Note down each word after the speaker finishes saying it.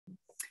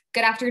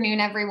Good afternoon,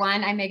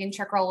 everyone. I'm Megan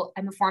Trickrell.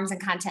 I'm a Forms and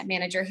Content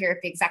Manager here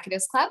at the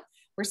Executives Club.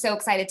 We're so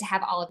excited to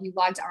have all of you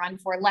logged on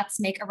for Let's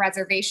Make a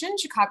Reservation,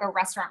 Chicago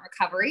Restaurant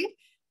Recovery.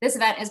 This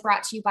event is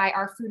brought to you by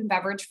our Food and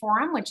Beverage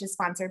Forum, which is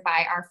sponsored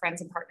by our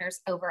friends and partners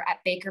over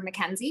at Baker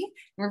McKenzie.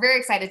 We're very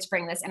excited to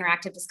bring this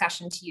interactive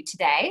discussion to you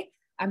today.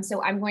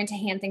 So I'm going to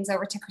hand things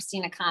over to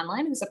Christina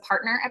Conlin, who's a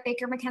partner at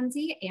Baker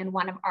McKenzie and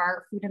one of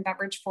our Food and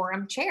Beverage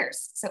Forum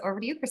chairs. So over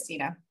to you,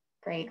 Christina.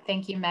 Great,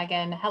 thank you,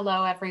 Megan.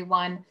 Hello,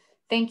 everyone.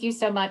 Thank you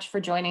so much for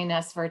joining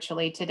us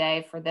virtually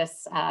today for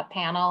this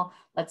panel,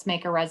 Let's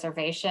Make a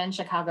Reservation,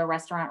 Chicago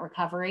Restaurant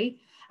Recovery.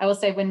 I will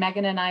say when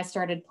Megan and I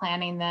started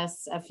planning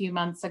this a few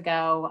months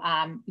ago,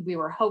 we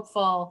were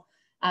hopeful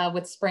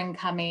with spring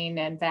coming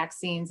and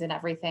vaccines and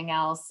everything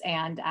else.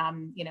 And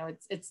you know,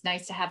 it's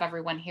nice to have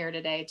everyone here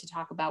today to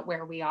talk about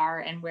where we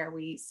are and where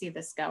we see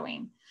this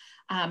going.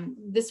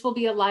 This will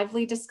be a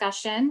lively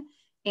discussion,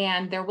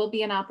 and there will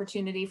be an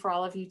opportunity for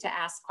all of you to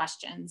ask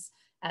questions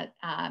at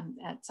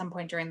some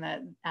point during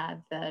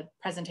the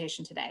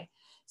presentation today.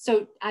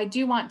 So I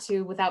do want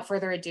to, without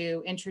further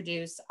ado,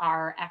 introduce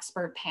our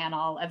expert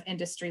panel of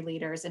industry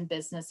leaders and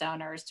business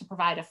owners to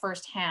provide a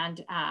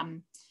firsthand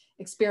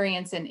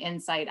experience and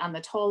insight on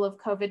the toll of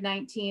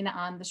COVID-19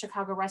 on the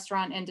Chicago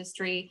restaurant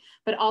industry,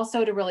 but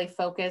also to really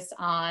focus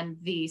on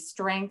the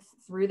strength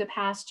through the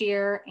past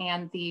year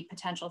and the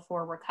potential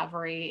for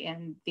recovery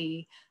in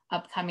the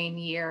upcoming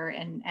year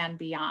and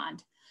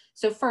beyond.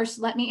 So first,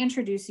 let me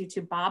introduce you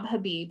to Bob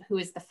Habib, who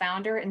is the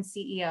founder and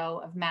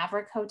CEO of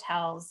Maverick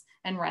Hotels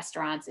and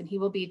Restaurants, and he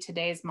will be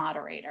today's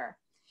moderator.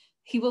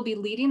 He will be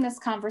leading this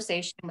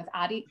conversation with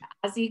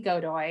Ozzy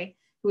Godoy,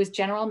 who is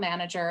general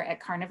manager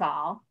at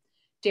Carnival,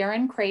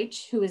 Darren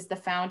Craich, who is the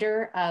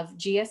founder of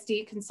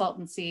GSD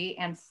Consultancy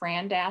and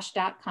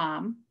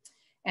frandash.com,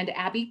 and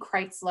Abby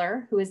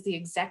Kreitzler, who is the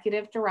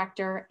executive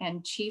director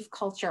and chief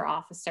culture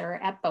officer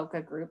at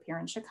Boca Group here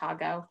in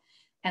Chicago.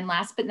 And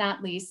last but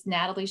not least,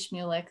 Natalie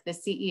Schmulik, the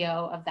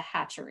CEO of The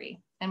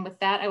Hatchery. And with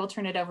that, I will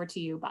turn it over to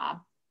you, Bob.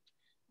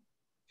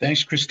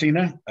 Thanks,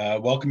 Christina.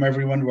 Welcome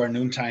everyone to our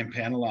noontime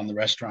panel on the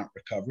restaurant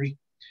recovery.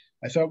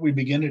 I thought we'd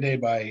begin today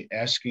by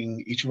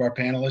asking each of our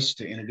panelists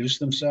to introduce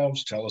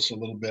themselves, tell us a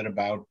little bit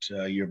about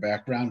your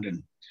background.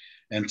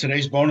 And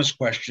today's bonus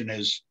question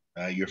is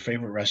your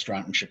favorite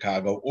restaurant in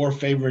Chicago or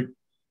favorite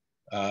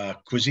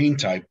cuisine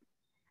type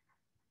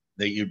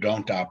that you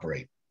don't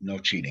operate. No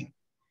cheating.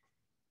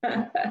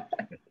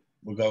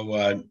 We'll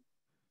go,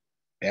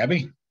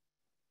 Abby.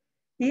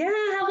 Yeah,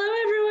 hello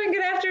everyone.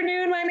 Good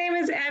afternoon. My name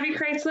is Abby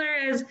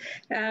Kreitzler. As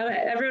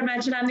everyone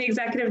mentioned, I'm the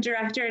executive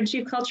director and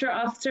chief culture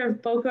officer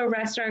of Boca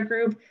Restaurant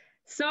Group.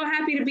 So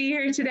happy to be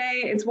here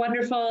today. It's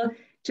wonderful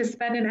to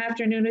spend an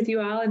afternoon with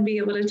you all and be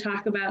able to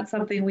talk about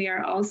something we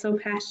are all so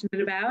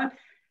passionate about.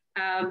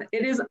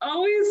 It is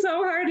always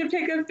so hard to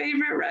pick a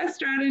favorite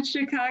restaurant in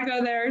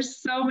Chicago. There are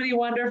so many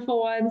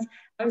wonderful ones.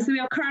 Obviously, we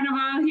have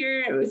Carnival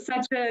here. It was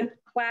such a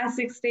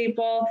classic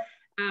staple.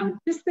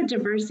 Just the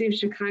diversity of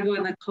Chicago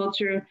and the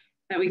culture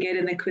that we get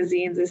in the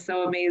cuisines is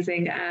so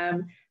amazing.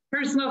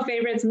 Personal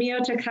favorites, Mio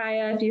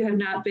Takaya, if you have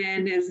not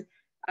been, is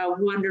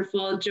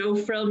wonderful. Joe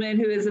Frillman,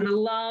 who is an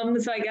alum,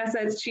 so I guess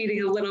that's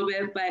cheating a little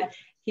bit, but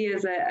he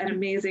has an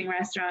amazing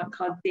restaurant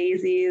called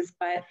Daisy's,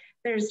 but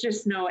there's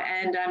just no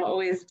end. I'm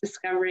always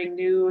discovering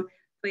new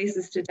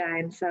places to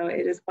dine, so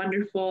it is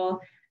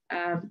wonderful.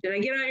 Did I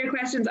get all your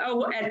questions?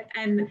 Oh,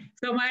 and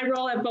so my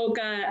role at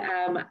Boca,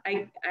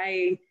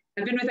 I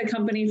have been with the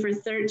company for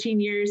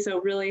 13 years,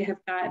 so really have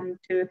gotten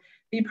to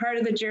be part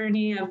of the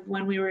journey of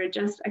when we were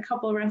just a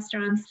couple of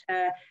restaurants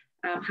to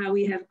how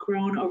we have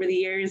grown over the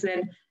years.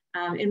 And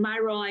in my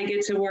role, I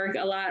get to work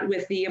a lot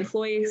with the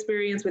employee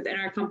experience within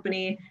our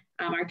company,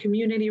 our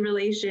community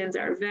relations,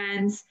 our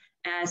events,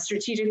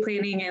 strategic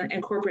planning,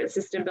 and corporate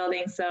system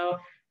building. So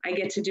I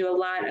get to do a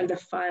lot of the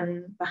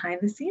fun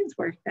behind the scenes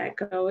work that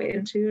go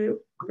into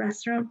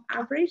restaurant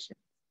operations.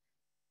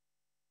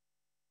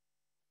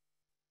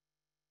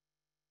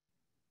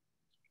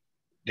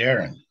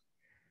 Darren.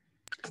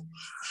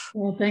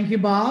 Well, thank you,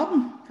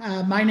 Bob.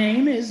 My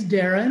name is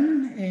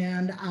Darren,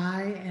 and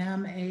I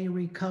am a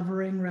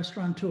recovering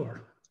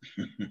restaurateur.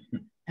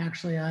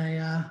 Actually,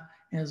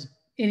 as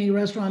any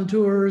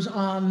restaurateurs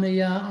on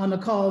the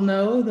call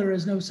know, there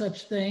is no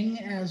such thing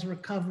as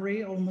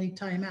recovery, only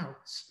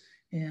timeouts.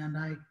 And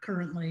I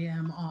currently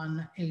am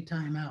on a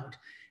timeout.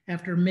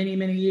 After many,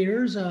 many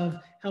years of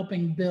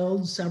helping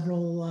build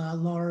several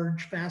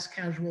large fast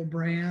casual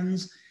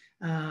brands,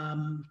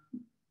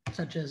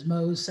 such as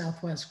Moe's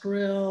Southwest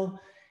Grill.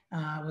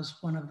 I was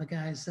one of the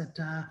guys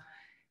that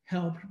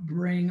helped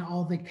bring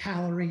all the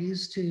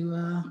calories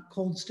to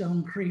Cold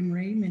Stone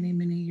Creamery many,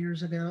 many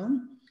years ago.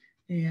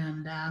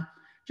 And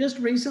just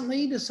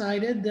recently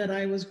decided that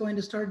I was going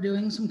to start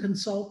doing some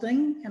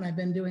consulting, and I've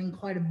been doing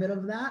quite a bit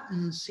of that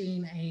and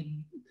seeing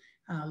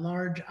a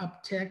large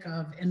uptick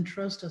of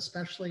interest,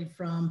 especially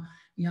from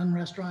young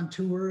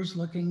restaurateurs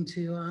looking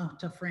to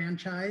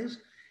franchise.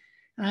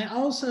 And I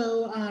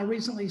also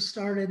recently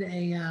started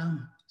a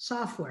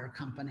software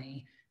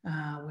company,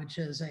 which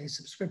is a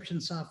subscription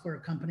software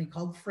company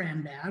called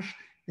Frandash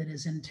that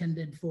is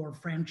intended for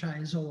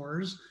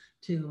franchisors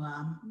to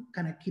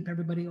kind of keep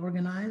everybody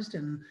organized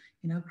and,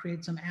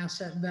 create some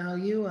asset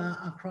value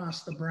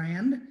across the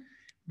brand.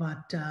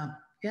 But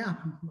yeah,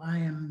 I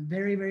am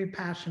very, very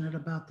passionate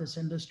about this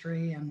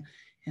industry, and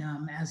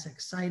am as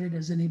excited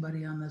as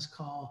anybody on this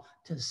call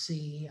to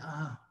see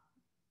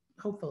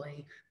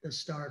hopefully the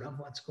start of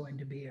what's going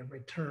to be a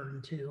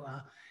return to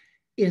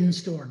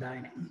in-store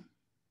dining.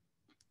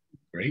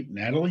 Great.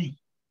 Natalie?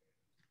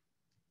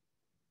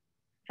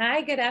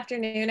 Hi, good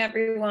afternoon,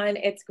 everyone.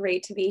 It's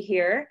great to be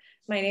here.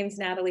 My name is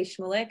Natalie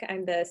Schmulik.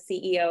 I'm the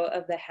CEO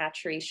of the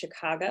Hatchery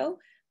Chicago.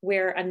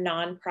 We're a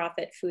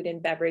nonprofit food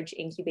and beverage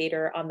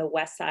incubator on the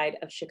west side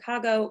of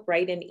Chicago,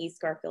 right in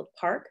East Garfield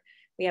Park.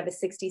 We have a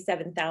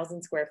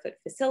 67,000 square foot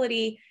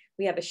facility.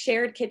 We have a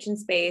shared kitchen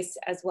space,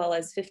 as well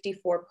as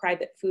 54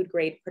 private food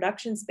grade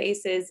production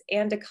spaces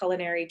and a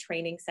culinary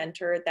training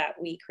center that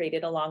we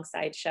created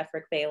alongside Chef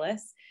Rick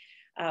Bayless.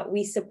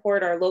 We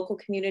support our local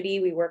community.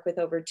 We work with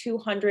over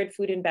 200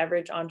 food and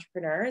beverage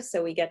entrepreneurs,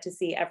 so we get to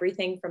see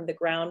everything from the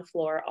ground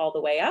floor all the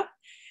way up.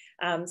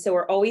 So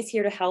we're always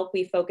here to help.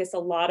 We focus a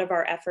lot of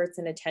our efforts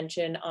and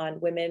attention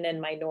on women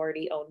and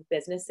minority-owned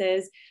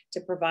businesses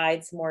to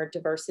provide some more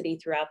diversity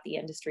throughout the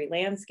industry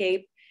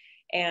landscape.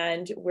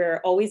 And we're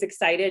always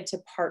excited to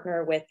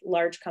partner with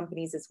large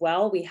companies as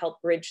well. We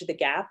help bridge the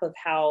gap of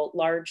how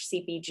large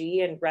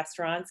CPG and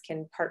restaurants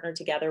can partner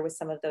together with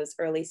some of those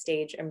early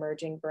stage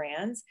emerging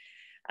brands.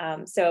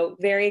 So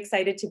very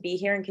excited to be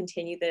here and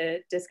continue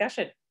the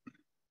discussion.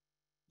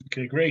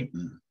 Okay, great.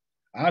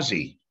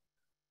 Ozzy.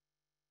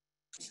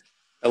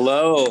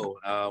 Hello,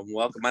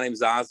 welcome. My name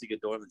is Ozzy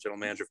Gador. I'm the general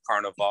manager of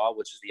Carnival,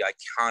 which is the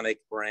iconic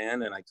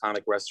brand and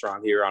iconic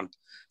restaurant here on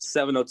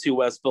 702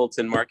 West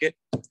Fulton Market.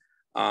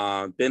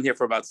 Been here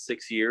for about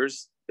 6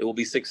 years. It will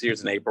be 6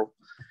 years in April.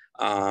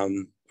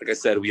 Like I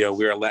said,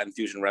 we're a Latin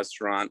fusion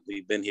restaurant.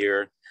 We've been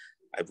here,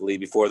 I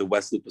believe, before the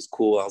West Loop was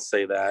cool. I'll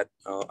say that.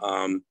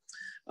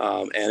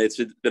 And it's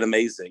been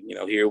amazing.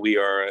 Here we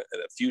are a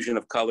fusion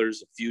of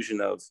colors, a fusion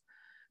of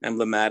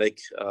emblematic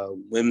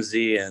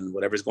whimsy and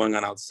whatever's going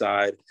on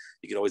outside.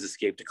 You can always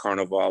escape to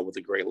Carnival with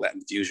a great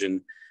Latin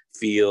fusion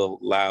feel,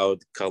 loud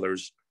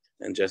colors,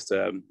 and just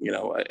a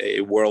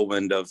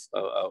whirlwind of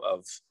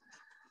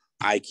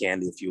eye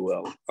candy, if you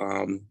will.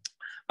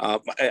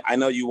 I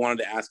know you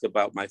wanted to ask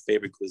about my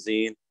favorite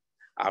cuisine.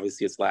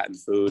 Obviously, it's Latin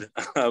food,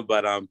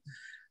 but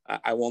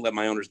I won't let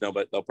my owners know,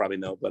 but they'll probably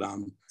know. But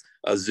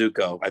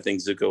Zuko, I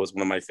think Zuko is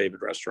one of my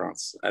favorite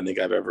restaurants I think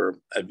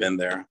I've been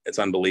there. It's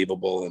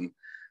unbelievable, and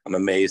I'm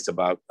amazed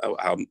about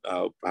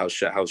how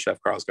Chef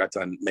Carlos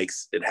Gaetan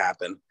makes it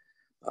happen.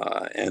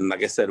 And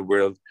like I said,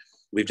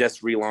 we've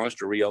just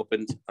relaunched or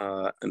reopened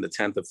on the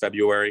 10th of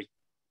February,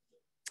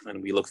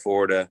 and we look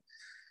forward to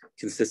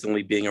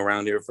consistently being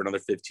around here for another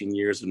 15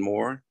 years and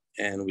more.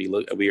 And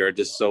we are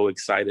just so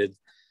excited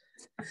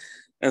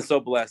and so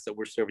blessed that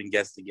we're serving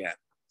guests again.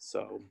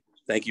 So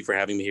thank you for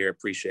having me here.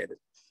 Appreciate it.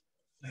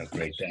 Oh,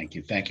 great. Thank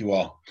you. Thank you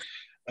all.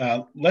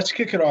 Let's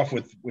kick it off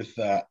with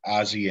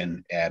Ozzy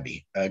and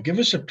Abby. Give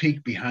us a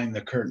peek behind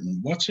the curtain.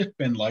 What's it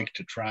been like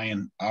to try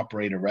and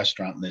operate a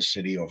restaurant in this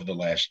city over the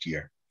last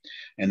year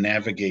and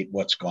navigate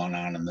what's gone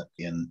on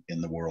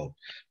in the world?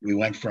 We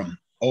went from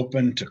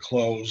open to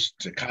closed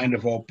to kind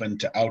of open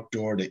to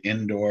outdoor to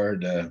indoor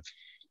to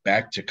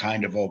back to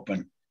kind of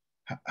open.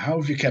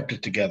 How have you kept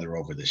it together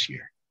over this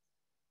year?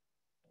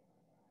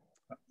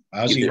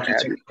 Ozzy, you want to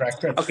take a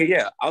crack at it? Okay,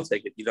 yeah, I'll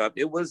take it.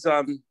 It was,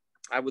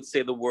 I would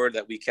say the word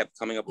that we kept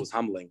coming up was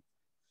humbling.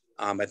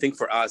 I think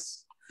for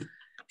us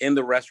in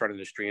the restaurant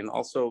industry, and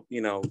also,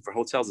 for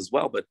hotels as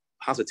well, but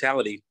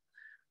hospitality,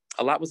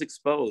 a lot was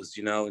exposed,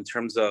 in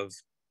terms of,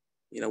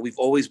 we've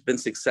always been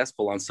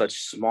successful on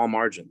such small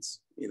margins,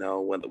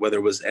 whether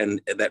it was, and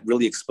that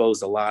really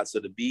exposed a lot. So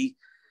to be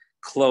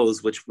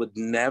closed, which would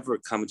never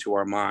come to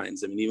our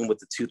minds. I mean, even with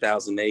the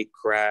 2008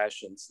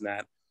 crash and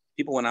that,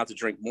 people went out to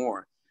drink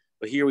more.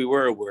 But here we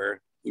were where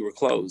we were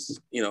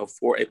closed,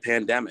 for a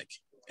pandemic,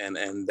 and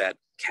that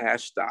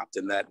cash stopped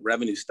and that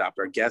revenue stopped,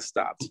 our guests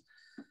stopped.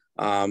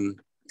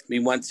 We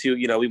went to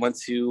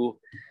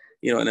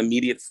an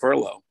immediate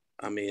furlough.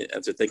 I mean,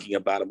 after thinking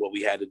about what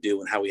we had to do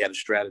and how we had to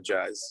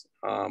strategize.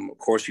 Of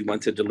course, we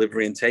went to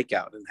delivery and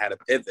takeout and had to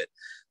pivot.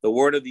 The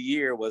word of the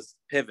year was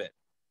pivot,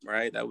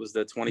 right? That was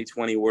the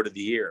 2020 word of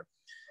the year,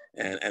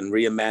 and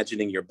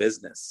reimagining your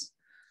business.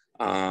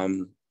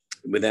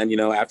 But then,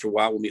 after a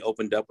while, when we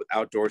opened up with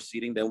outdoor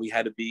seating, then we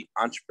had to be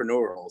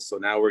entrepreneurial. So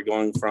now we're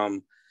going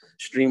from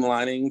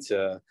streamlining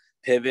to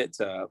pivot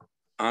to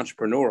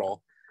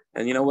entrepreneurial.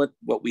 And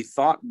what we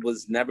thought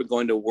was never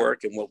going to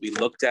work, and what we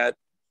looked at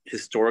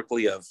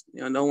historically of,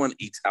 no one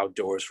eats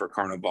outdoors for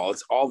Carnival.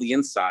 It's all the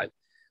inside.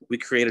 We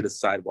created a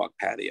sidewalk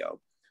patio.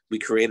 We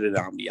created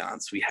an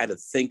ambiance. We had to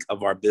think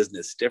of our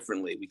business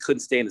differently. We couldn't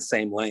stay in the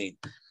same lane.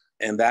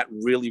 And that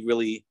really,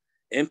 really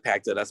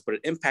impacted us, but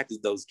it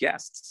impacted those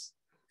guests.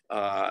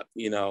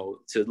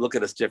 To look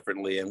at us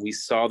differently. And we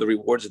saw the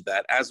rewards of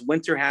that. As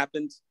winter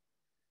happened,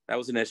 that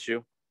was an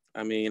issue.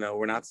 I mean, you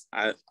know,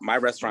 my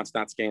restaurant's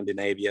not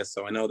Scandinavia,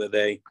 so I know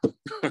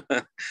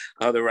that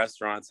other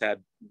restaurants had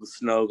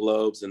snow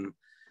globes, and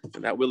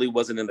that really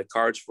wasn't in the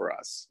cards for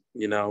us,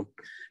 you know.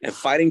 And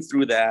fighting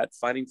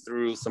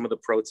through some of the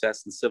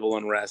protests and civil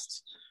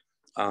unrest,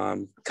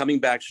 coming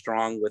back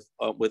strong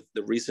with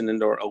the recent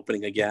indoor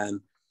opening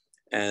again.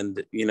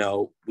 And, you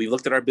know, we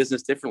looked at our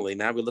business differently.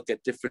 Now we look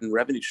at different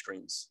revenue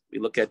streams. We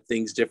look at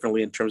things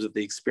differently in terms of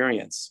the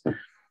experience.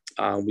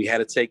 We had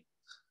to take,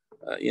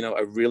 you know,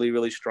 a really,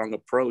 really strong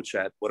approach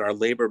at what our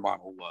labor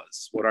model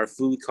was, what our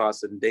food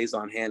costs and days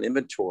on hand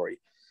inventory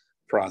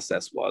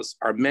process was,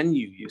 our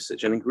menu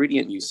usage and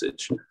ingredient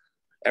usage.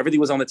 Everything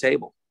was on the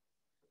table.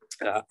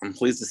 I'm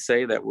pleased to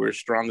say that we're as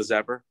strong as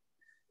ever.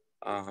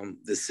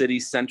 The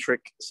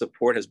city-centric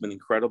support has been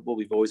incredible.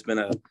 We've always been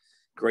a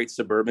great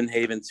suburban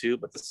haven too,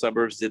 but the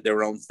suburbs did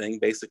their own thing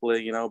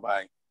basically, you know,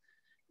 by,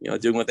 you know,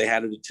 doing what they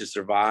had to do to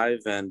survive.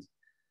 And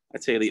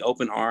I'd say the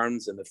open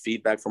arms and the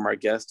feedback from our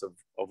guests of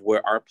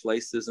where our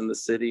place is in the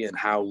city and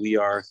how we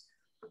are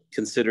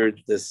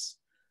considered this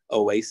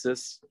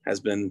oasis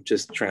has been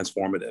just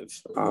transformative.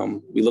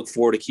 We look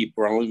forward to keep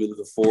growing. We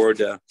look forward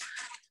to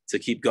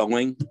keep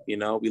going. You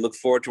know, we look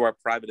forward to our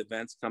private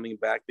events coming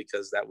back,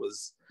 because that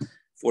was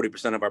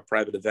 40% of our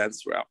private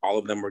events, where all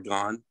of them were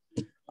gone,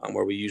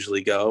 where we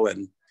usually go.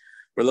 And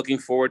we're looking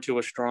forward to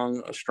a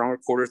stronger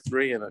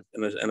Q3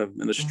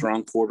 and a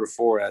strong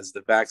Q4 as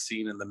the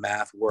vaccine and the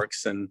math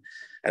works, and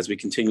as we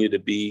continue to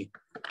be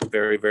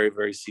very, very,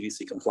 very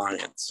CDC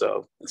compliant.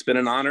 So it's been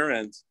an honor,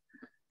 and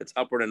it's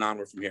upward and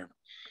onward from here.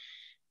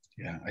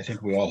 Yeah, I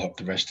think we all hope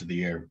the rest of the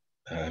year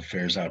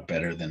fares out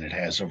better than it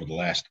has over the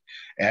last.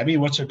 Abby,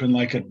 what's it been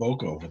like at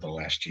Boca over the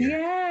last year?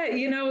 Yeah,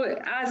 you know,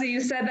 Ozzy, you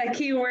said that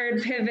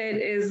keyword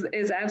pivot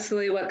is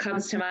absolutely what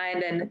comes to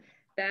mind. And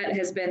that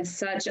has been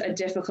such a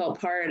difficult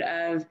part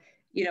of,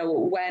 you know,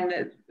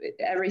 when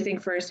everything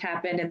first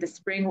happened in the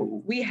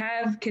spring. We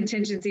have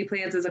contingency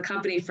plans as a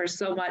company for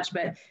so much,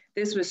 but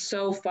this was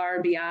so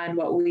far beyond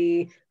what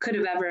we could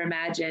have ever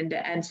imagined.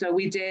 And so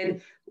we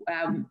did,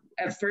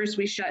 at first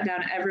we shut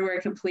down everywhere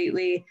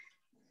completely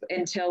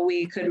until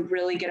we could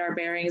really get our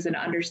bearings and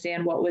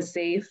understand what was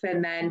safe.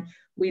 And then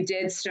we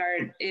did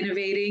start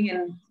innovating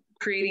and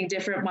creating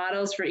different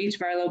models for each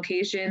of our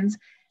locations.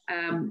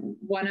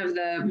 One of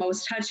the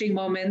most touching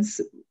moments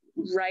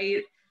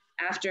right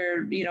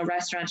after, you know,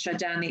 restaurants shut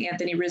down, the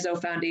Anthony Rizzo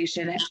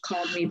Foundation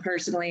called me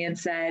personally and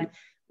said,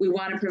 we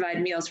want to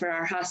provide meals for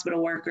our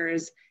hospital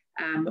workers.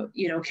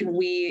 You know, can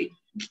we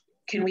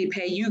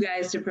pay you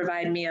guys to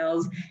provide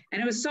meals? And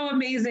it was so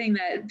amazing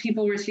that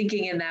people were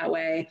thinking in that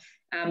way.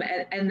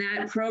 And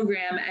that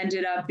program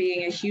ended up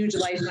being a huge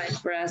lifeline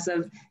for us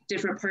of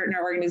different partner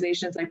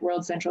organizations like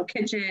World Central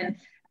Kitchen,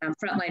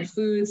 Frontline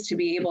Foods, to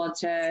be able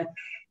to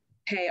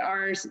pay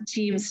our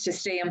teams to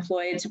stay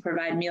employed to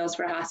provide meals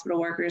for hospital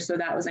workers. So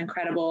that was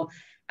incredible.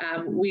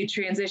 We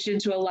transitioned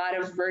to a lot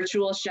of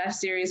virtual chef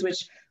series,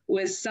 which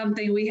was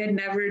something we had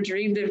never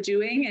dreamed of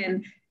doing,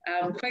 and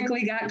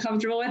quickly got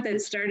comfortable with.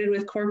 It started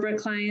with corporate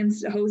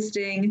clients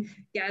hosting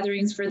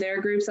gatherings for their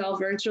groups all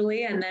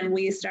virtually. And then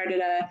we started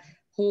a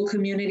whole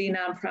community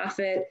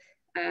nonprofit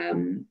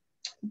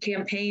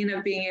campaign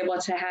of being able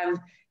to have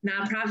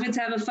nonprofits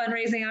have a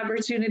fundraising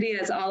opportunity,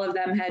 as all of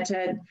them had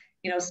to,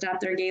 you know, stop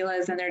their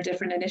galas and their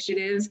different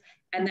initiatives.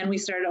 And then we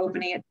started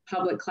opening it to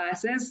public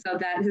classes. So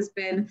that has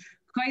been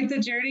quite the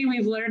journey.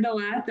 We've learned a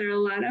lot. They're a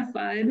lot of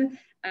fun.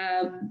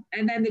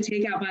 And then the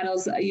takeout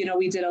models, you know,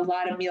 we did a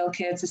lot of meal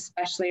kits,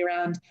 especially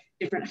around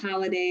different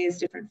holidays,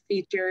 different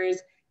features.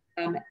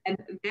 And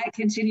that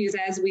continues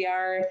as we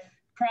are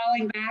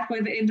crawling back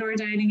with indoor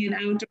dining and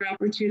outdoor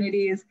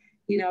opportunities.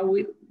 You know,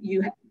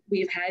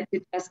 we've had to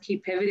just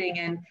keep pivoting,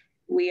 and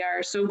we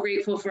are so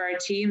grateful for our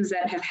teams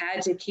that have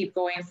had to keep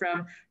going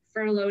from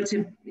furlough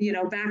to, you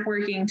know, back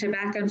working to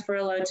back on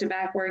furlough to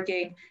back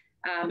working.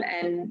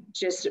 And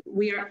just,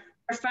 we are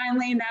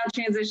finally now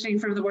transitioning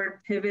from the word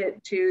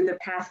pivot to the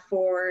path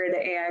forward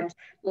and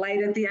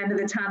light at the end of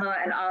the tunnel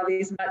and all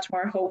these much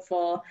more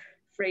hopeful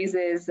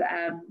phrases,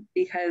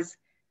 because,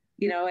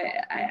 you know,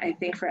 I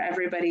think for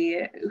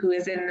everybody who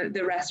is in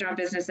the restaurant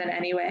business in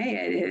any way,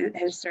 it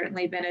has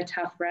certainly been a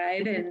tough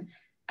ride. And,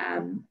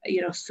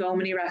 you know, so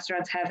many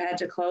restaurants have had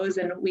to close,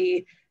 and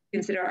we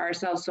consider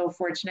ourselves so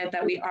fortunate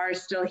that we are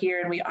still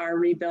here and we are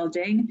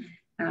rebuilding,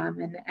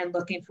 and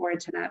looking forward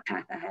to that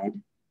path ahead.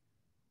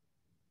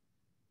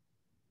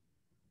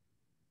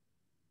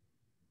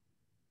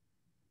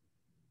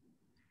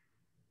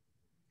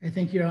 I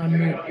think you're on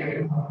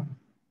mute.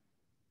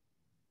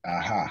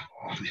 Aha.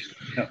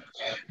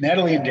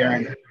 Natalie and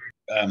Darren,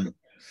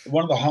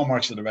 one of the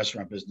hallmarks of the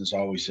restaurant business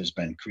always has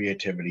been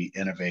creativity,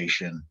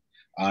 innovation,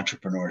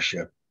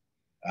 entrepreneurship.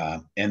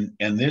 And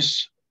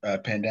this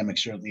pandemic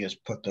certainly has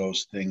put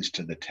those things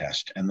to the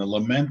test. And the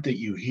lament that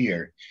you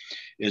hear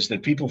is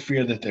that people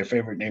fear that their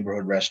favorite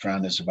neighborhood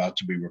restaurant is about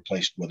to be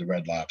replaced with a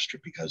Red Lobster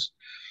because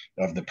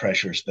of the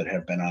pressures that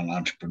have been on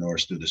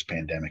entrepreneurs through this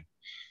pandemic.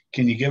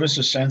 Can you give us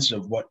a sense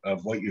of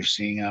what you're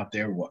seeing out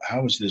there?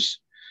 How has this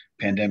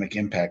pandemic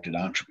impacted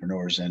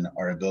entrepreneurs and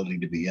our ability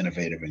to be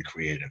innovative and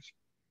creative?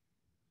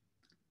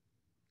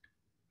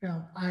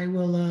 Well, I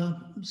will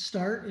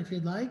start if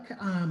you'd like.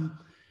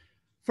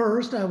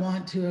 First, I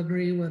want to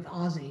agree with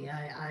Ozzy.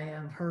 I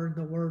have heard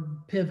the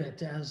word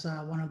pivot as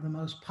one of the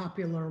most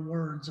popular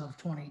words of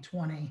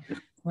 2020.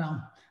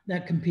 Well,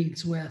 that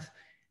competes with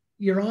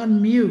 "you're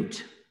on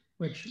mute,"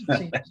 which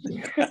seems to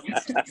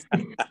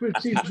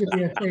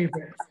be a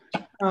favorite.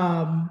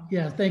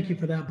 Yeah, thank you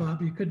for that,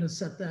 Bob. You couldn't have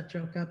set that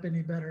joke up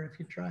any better if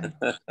you tried.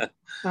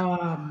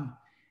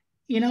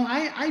 You know,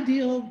 I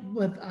deal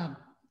with a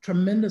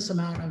tremendous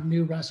amount of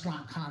new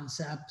restaurant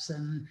concepts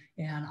and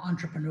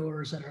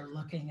entrepreneurs that are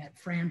looking at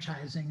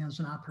franchising as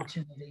an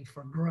opportunity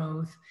for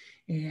growth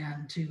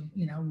and to,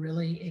 you know,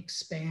 really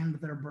expand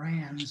their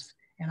brands.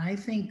 And I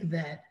think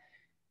that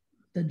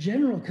the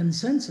general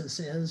consensus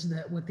is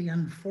that with the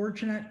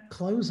unfortunate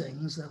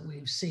closings that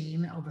we've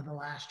seen over the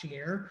last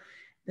year,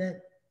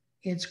 that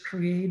it's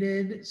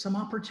created some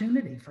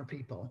opportunity for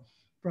people,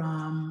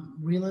 from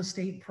real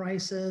estate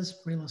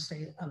prices, real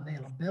estate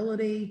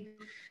availability,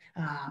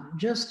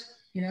 just,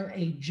 you know,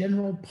 a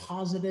general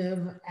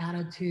positive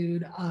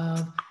attitude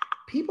of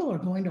people are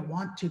going to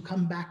want to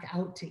come back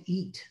out to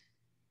eat.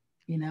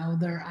 You know,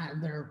 there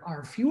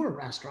are fewer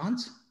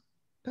restaurants,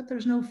 but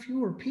there's no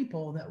fewer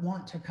people that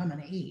want to come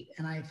and eat.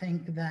 And I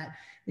think that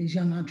these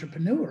young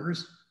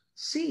entrepreneurs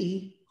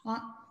see,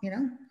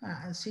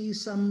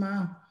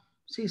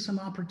 see some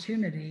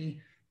opportunity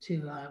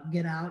to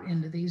get out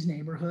into these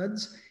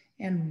neighborhoods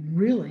and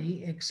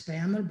really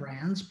expand their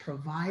brands,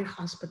 provide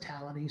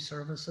hospitality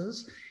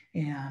services,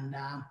 and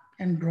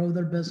grow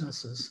their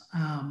businesses.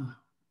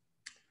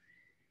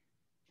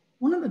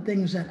 One of the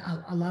things that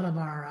a lot of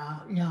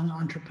our young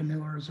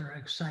entrepreneurs are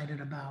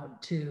excited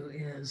about too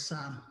is,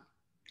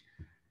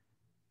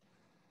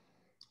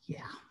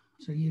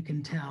 so you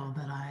can tell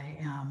that I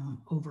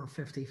am over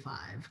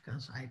 55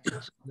 because I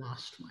just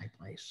lost my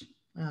place.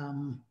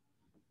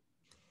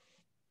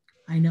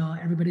 I know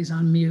everybody's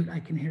on mute. I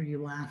can hear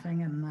you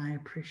laughing, and I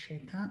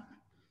appreciate that.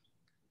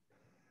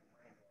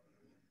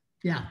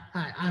 Yeah,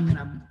 I'm going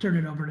to turn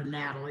it over to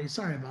Natalie.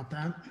 Sorry about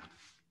that.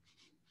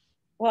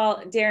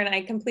 Well, Darren,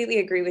 I completely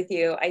agree with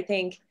you. I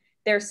think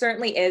there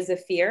certainly is a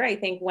fear. I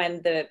think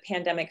when the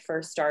pandemic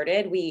first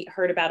started, we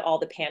heard about all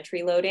the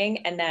pantry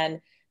loading, and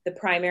then the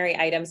primary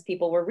items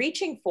people were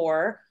reaching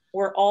for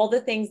were all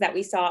the things that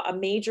we saw a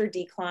major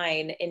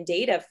decline in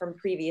data from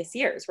previous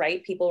years,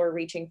 right? People were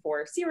reaching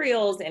for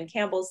cereals and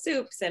Campbell's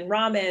soups and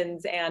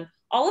ramens and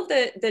all of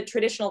the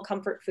traditional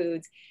comfort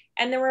foods.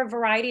 And there were a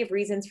variety of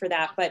reasons for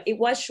that, but it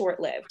was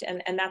short-lived,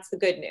 and that's the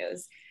good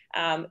news.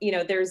 You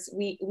know,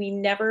 we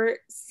never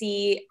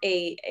see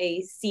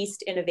a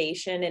ceased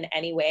innovation in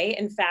any way.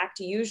 In fact,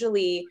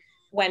 usually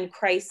when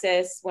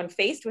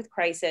faced with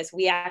crisis,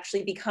 we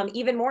actually become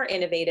even more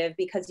innovative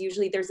because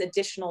usually there's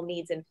additional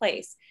needs in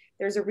place.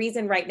 There's a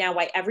reason right now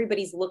why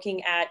everybody's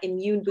looking at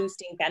immune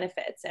boosting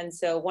benefits. And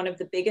so one of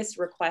the biggest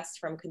requests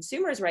from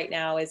consumers right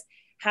now is,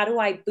 how do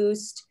I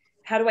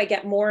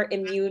get more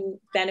immune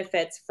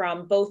benefits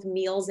from both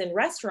meals in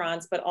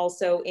restaurants, but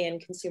also in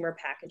consumer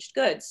packaged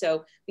goods?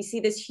 So we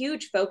see this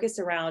huge focus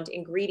around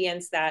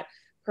ingredients that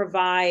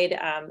provide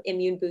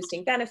immune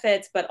boosting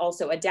benefits, but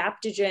also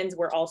adaptogens.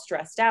 We're all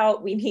stressed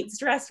out. We need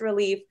stress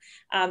relief.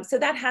 So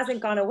that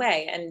hasn't gone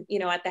away. And, you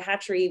know, at the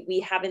Hatchery,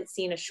 we haven't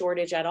seen a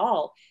shortage at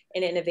all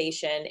in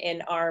innovation.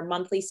 In our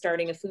monthly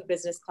Starting a Food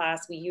Business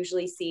class, we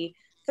usually see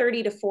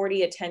 30 to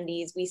 40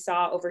 attendees. We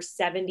saw over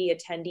 70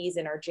 attendees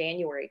in our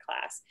January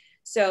class.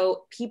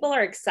 So people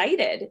are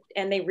excited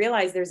and they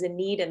realize there's a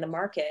need in the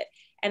market.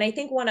 And I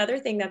think one other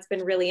thing that's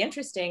been really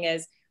interesting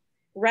is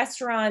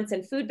restaurants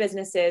and food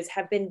businesses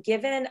have been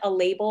given a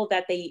label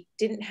that they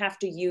didn't have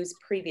to use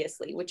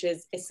previously, which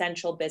is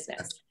essential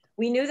business.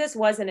 We knew this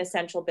was an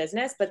essential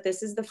business, but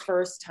this is the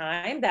first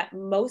time that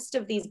most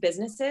of these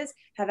businesses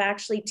have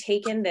actually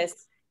taken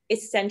this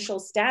essential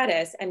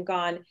status and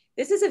gone,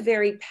 this is a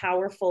very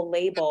powerful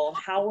label.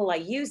 How will I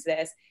use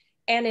this?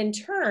 And in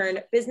turn,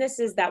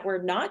 businesses that were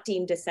not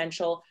deemed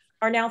essential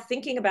are now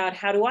thinking about,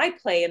 how do I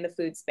play in the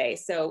food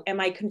space? So am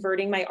I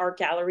converting my art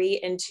gallery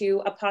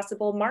into a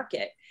possible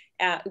market?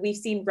 We've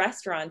seen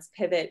restaurants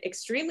pivot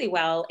extremely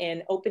well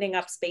in opening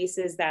up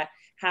spaces that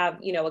have,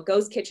 you know, a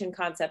ghost kitchen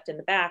concept in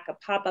the back, a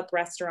pop-up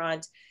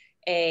restaurant,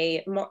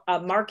 a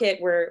market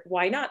where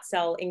why not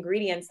sell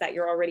ingredients that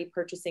you're already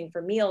purchasing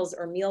for meals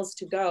or meals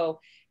to go.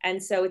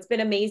 And so it's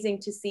been amazing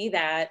to see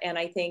that. And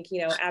I think,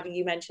 you know, Abby,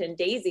 you mentioned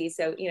Daisy.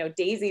 So, you know,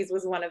 Daisy's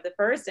was one of the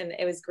first, and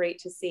it was great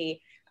to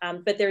see.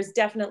 But there's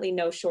definitely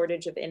no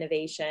shortage of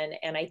innovation.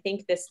 And I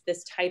think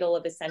this title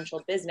of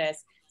essential business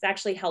is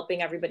actually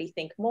helping everybody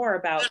think more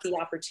about the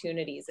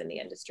opportunities in the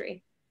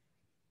industry.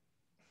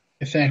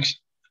 Thanks.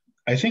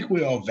 I think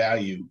we all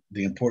value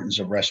the importance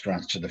of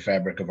restaurants to the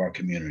fabric of our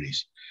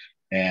communities.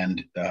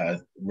 And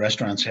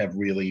restaurants have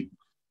really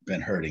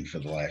been hurting for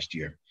the last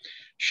year.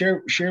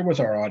 Share with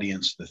our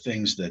audience the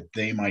things that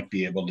they might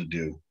be able to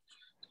do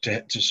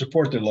to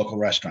support their local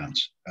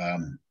restaurants.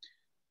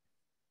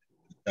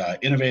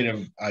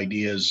 Innovative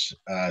ideas,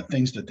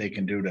 things that they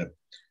can do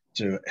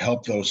to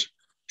help those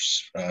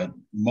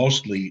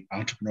mostly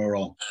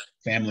entrepreneurial,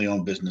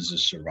 family-owned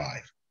businesses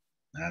survive.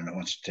 I don't know,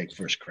 wants to take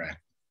first crack.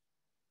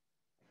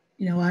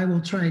 You know, I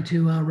will try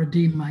to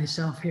redeem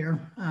myself here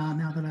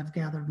now that I've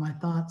gathered my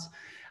thoughts.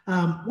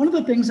 One of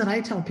the things that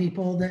I tell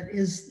people that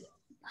is,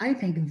 I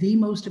think, the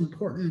most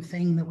important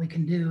thing that we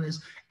can do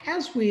is,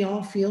 as we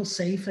all feel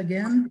safe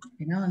again,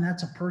 you know, and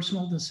that's a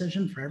personal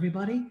decision for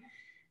everybody,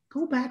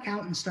 go back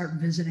out and start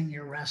visiting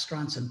your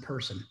restaurants in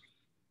person.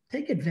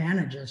 Take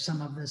advantage of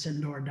some of this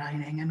indoor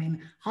dining. I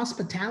mean,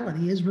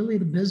 hospitality is really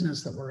the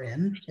business that we're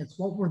in. It's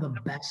what we're the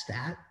best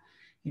at.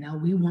 You know,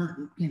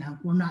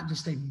 we're not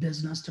just a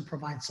business to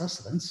provide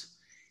sustenance.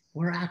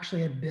 We're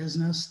actually a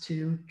business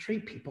to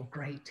treat people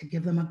great, to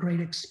give them a great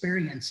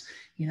experience.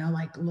 You know,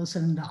 like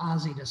listening to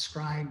Ozzy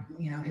describe,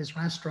 you know, his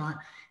restaurant.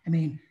 I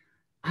mean,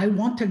 I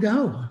want to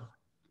go,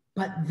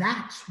 but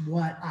that's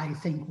what I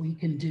think we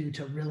can do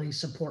to really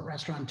support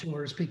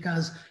restaurateurs,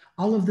 because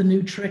all of the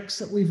new tricks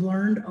that we've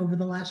learned over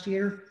the last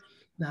year,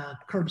 the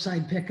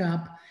curbside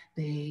pickup,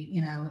 the,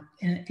 you know,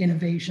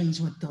 innovations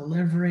with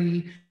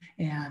delivery,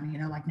 and, you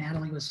know, like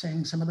Natalie was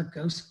saying, some of the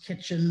ghost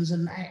kitchens,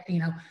 and, you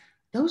know,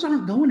 those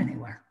aren't going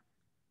anywhere.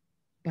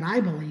 But I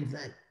believe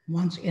that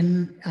once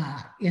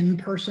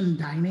in-person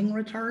dining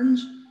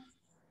returns,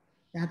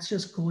 that's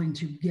just going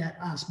to get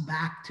us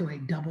back to a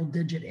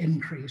double-digit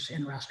increase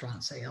in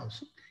restaurant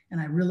sales. And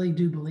I really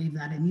do believe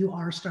that. And you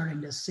are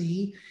starting to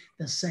see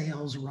the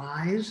sales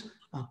rise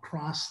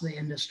across the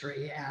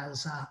industry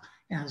as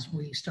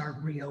we start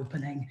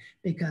reopening,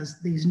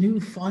 because these new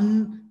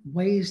fun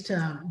ways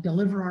to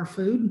deliver our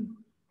food,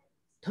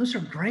 those are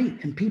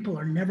great, and people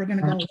are never going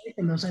to go away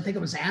from those. I think it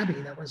was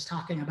Abby that was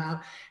talking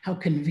about how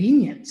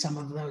convenient some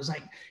of those,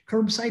 like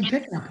curbside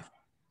pickup.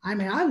 I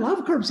mean, I love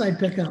curbside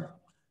pickup,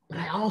 but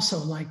I also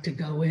like to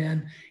go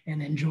in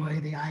and enjoy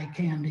the eye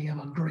candy of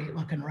a great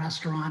looking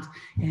restaurant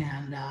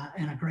and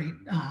a great,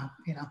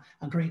 you know,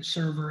 a great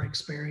server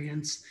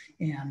experience,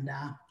 and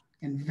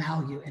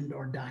value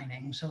indoor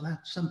dining. So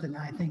that's something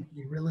I think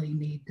we really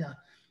need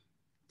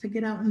to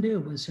get out and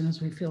do as soon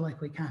as we feel like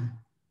we can.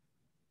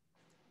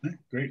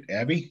 Great.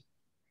 Abby?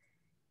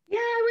 Yeah,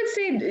 I would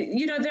say,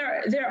 you know,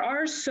 there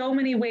are so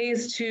many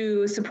ways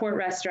to support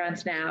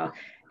restaurants now.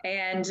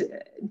 And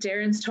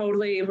Darren's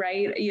totally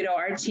right. You know,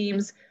 our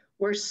teams,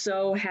 we're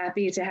so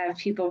happy to have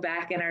people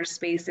back in our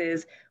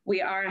spaces.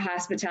 We are a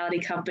hospitality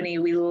company.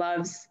 We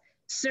love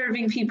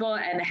serving people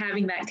and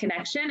having that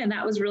connection. And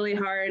that was really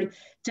hard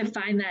to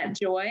find that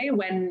joy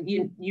when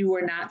you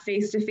were not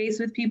face-to-face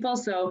with people.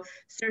 So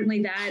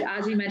certainly that,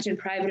 Ozzy mentioned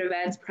private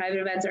events. Private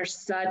events are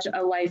such a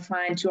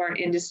lifeline to our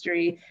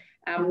industry,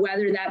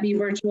 whether that be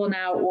virtual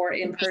now or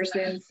in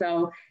person.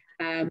 So,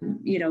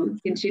 you know,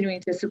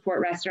 continuing to support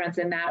restaurants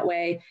in that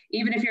way.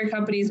 Even if your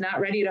company's not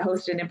ready to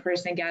host an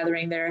in-person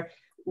gathering,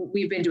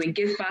 we've been doing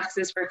gift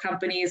boxes for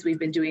companies. We've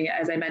been doing,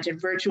 as I mentioned,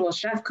 virtual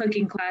chef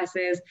cooking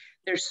classes.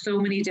 There's so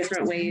many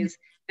different ways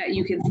that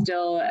you can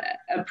still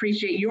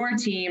appreciate your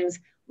teams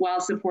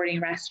while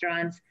supporting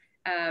restaurants.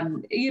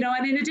 You know,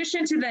 and in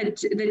addition to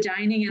the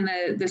dining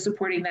and the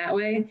supporting that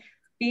way,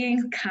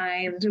 being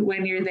kind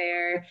when you're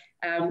there.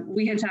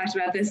 We had talked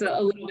about this a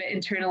little bit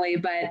internally,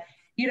 but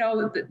you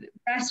know, the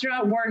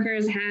restaurant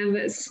workers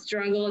have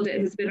struggled. It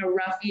has been a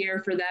rough year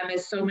for them,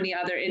 as so many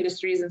other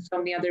industries and so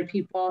many other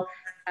people.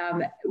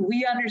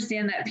 We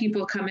understand that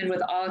people come in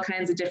with all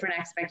kinds of different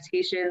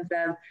expectations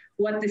of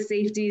what the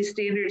safety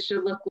standards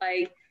should look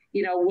like,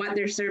 you know, what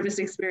their service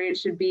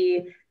experience should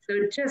be.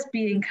 So just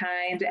being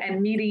kind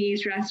and meeting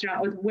each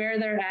restaurant with where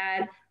they're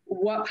at,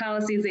 what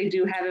policies they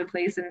do have in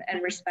place,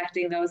 and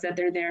respecting those, that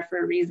they're there for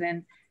a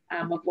reason.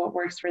 Of what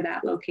works for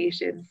that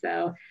location.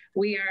 So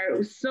we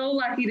are so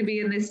lucky to be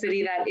in this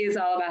city that is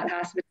all about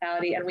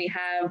hospitality, and we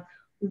have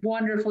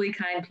wonderfully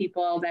kind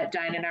people that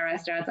dine in our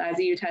restaurants.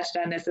 Ozzy, you touched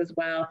on this as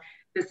well.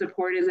 The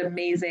support is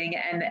amazing,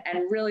 and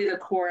really the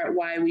core at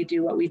why we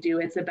do what we do.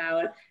 It's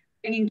about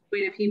bringing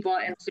joy to people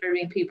and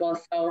serving people.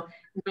 So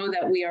know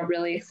that we are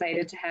really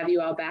excited to have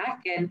you all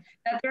back, and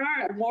that there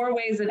are more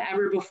ways than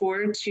ever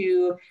before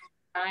to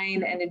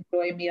dine and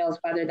enjoy meals,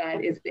 whether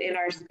that is in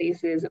our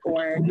spaces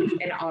or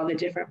in all the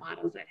different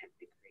models that have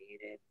been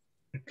created.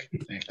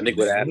 I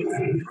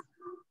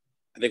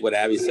think what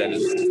Abby said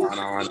is spot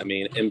on. I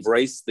mean,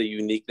 embrace the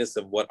uniqueness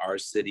of what our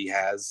city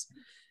has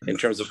in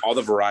terms of all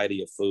the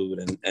variety of food,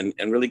 and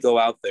really go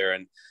out there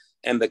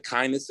and the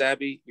kindness,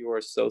 Abby, you are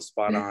so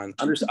spot on.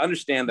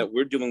 Understand that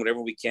we're doing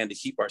whatever we can to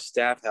keep our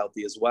staff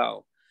healthy as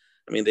well.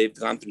 I mean, they've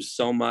gone through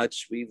so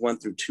much. We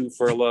went through 2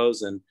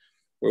 furloughs, and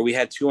where we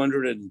had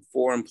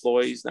 204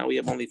 employees, now we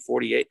have only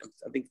 48,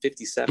 I think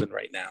 57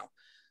 right now.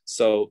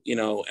 So, you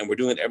know, and we're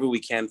doing whatever we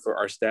can for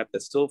our staff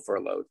that's still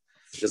furloughed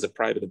because of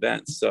private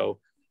events. So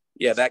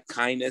yeah, that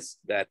kindness,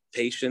 that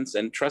patience,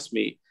 and trust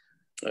me,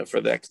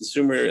 for that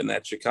consumer in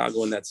that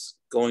Chicago and that's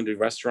going to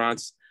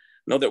restaurants,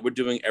 know that we're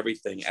doing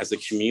everything as a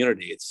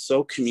community. It's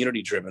so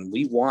community driven.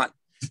 We want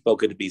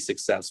Boca to be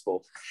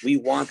successful. We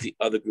want the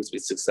other groups to be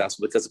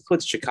successful because it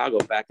puts Chicago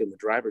back in the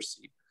driver's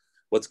seat.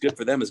 What's good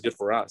for them is good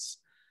for us.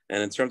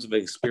 And in terms of an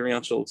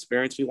experiential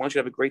experience, we want you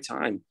to have a great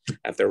time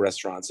at their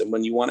restaurants. And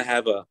when you want to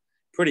have a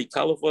pretty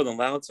colorful and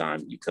loud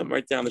time, you come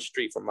right down the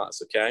street from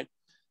us, okay?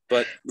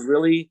 But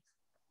really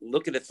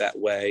look at it that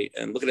way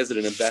and look at it as an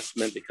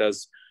investment,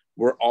 because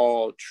we're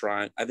all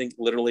trying. I think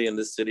literally in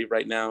this city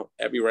right now,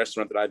 every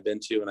restaurant that I've been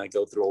to, and I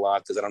go through a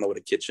lot because I don't know what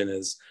a kitchen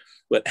is,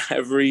 but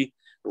every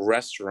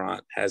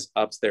restaurant has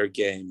upped their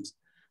games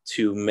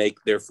to make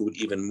their food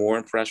even more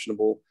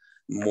impressionable,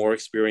 more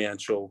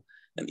experiential,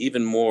 and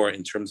even more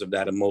in terms of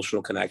that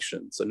emotional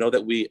connection. So know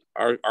that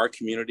our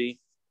community,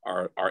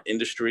 our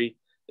industry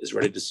is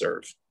ready to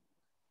serve.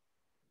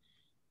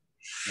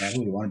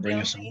 Natalie, you want to bring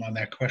us home on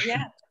that question?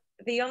 Yeah,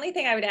 the only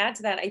thing I would add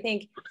to that, I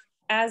think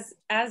as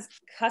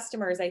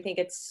customers, I think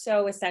it's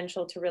so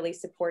essential to really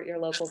support your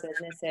local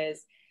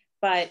businesses.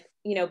 But,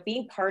 you know,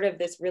 being part of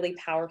this really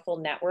powerful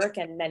network,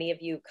 and many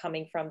of you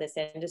coming from this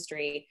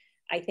industry,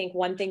 I think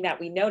one thing that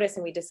we notice,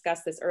 and we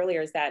discussed this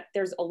earlier, is that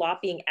there's a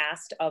lot being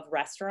asked of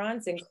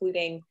restaurants,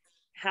 including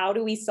how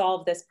do we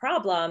solve this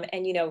problem?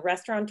 And, you know,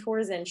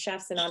 restaurateurs and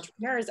chefs and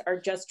entrepreneurs are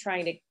just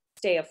trying to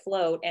stay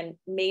afloat and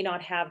may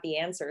not have the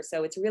answer.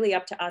 So it's really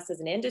up to us as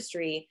an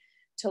industry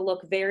to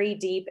look very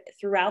deep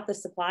throughout the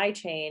supply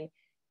chain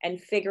and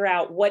figure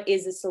out what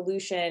is a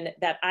solution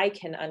that I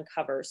can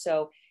uncover.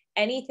 So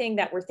anything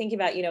that we're thinking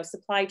about, you know,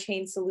 supply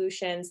chain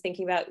solutions,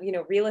 thinking about, you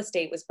know, real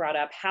estate was brought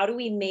up. How do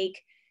we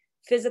make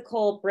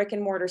physical brick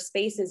and mortar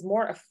spaces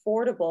more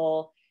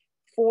affordable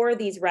for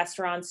these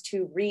restaurants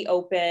to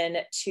reopen,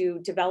 to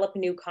develop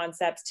new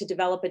concepts, to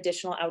develop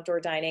additional outdoor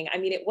dining? I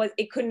mean,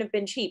 it couldn't have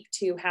been cheap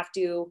to have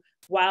to,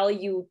 while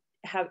you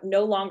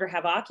no longer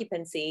have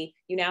occupancy,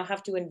 you now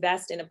have to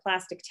invest in a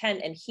plastic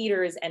tent and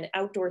heaters and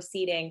outdoor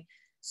seating.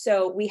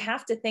 So we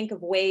have to think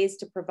of ways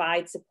to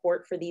provide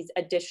support for these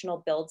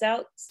additional builds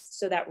outs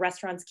so that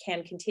restaurants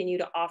can continue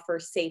to offer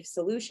safe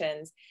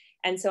solutions.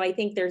 And so I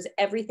think there's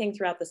everything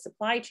throughout the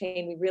supply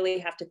chain. We really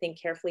have to think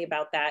carefully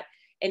about that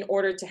in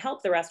order to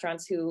help the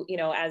restaurants who, you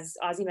know, as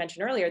Ozzy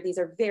mentioned earlier, these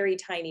are very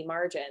tiny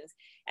margins.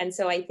 And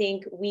so I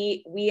think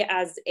we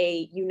as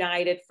a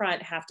united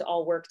front have to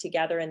all work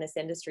together in this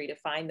industry to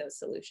find those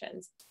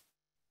solutions.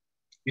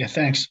 Yeah,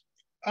 thanks.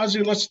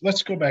 Ozzy,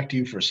 let's go back to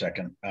you for a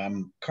second.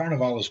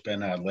 Carnival has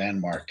been a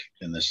landmark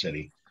in the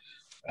city.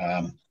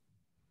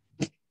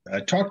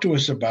 Talk to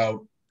us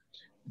about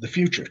the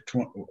future,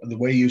 the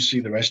way you see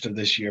the rest of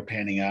this year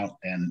panning out,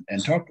 and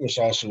talk to us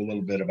also a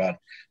little bit about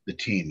the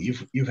team.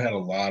 You've had a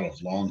lot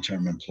of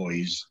long-term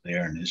employees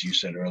there, and as you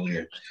said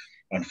earlier,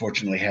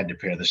 unfortunately had to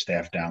pare the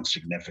staff down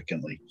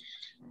significantly.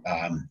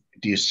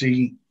 Do you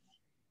see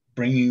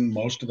bringing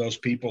most of those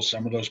people,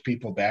 some of those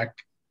people back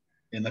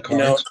in the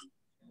cards?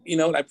 You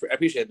know, I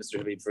appreciate Mr.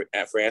 Habib for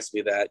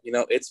asking me that. You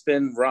know, it's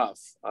been rough.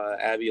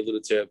 Abby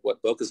alluded to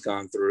what Boca's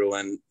gone through,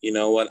 and you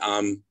know what?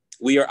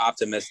 We are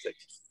optimistic.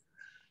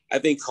 I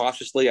think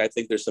cautiously, I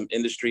think there's some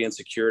industry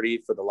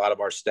insecurity for a lot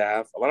of our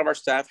staff. A lot of our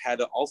staff had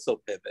to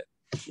also pivot.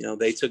 You know,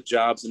 they took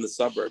jobs in the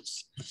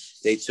suburbs.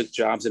 They took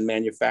jobs in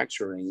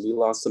manufacturing. We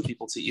lost some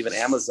people to even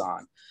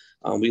Amazon.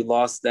 We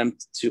lost them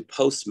to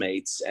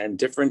Postmates and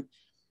different,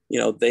 you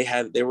know,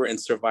 they were in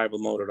survival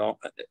mode at all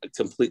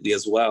completely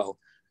as well.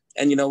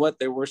 And you know what?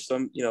 There were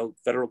some, you know,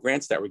 federal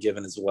grants that were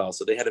given as well.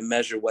 So they had to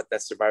measure what that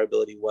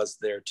survivability was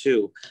there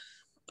too.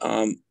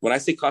 When I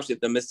say cautiously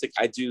optimistic,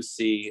 I do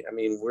see, I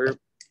mean,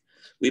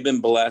 we've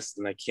been blessed,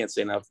 and I can't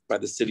say enough, by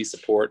the city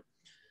support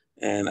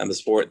and the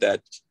support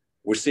that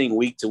we're seeing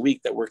week to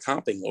week that we're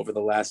comping over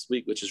the last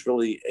week, which is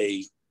really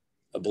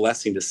a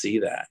blessing to see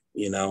that,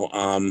 you know.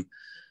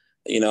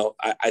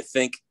 I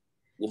think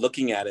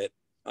looking at it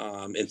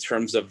in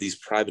terms of these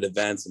private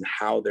events and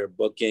how they're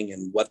booking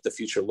and what the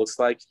future looks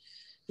like,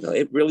 you know,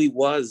 it really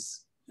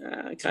was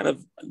kind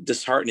of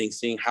disheartening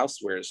seeing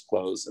housewares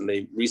close, and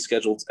they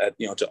rescheduled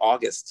to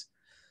August.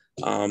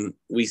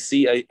 We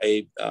see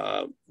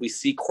we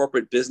see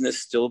corporate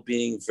business still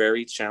being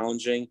very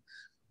challenging.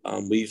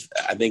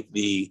 I think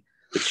the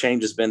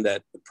change has been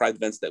that the private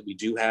events that we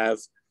do have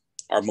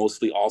are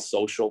mostly all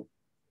social,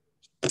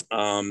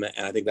 and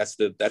I think that's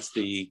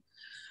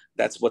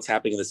what's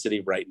happening in the city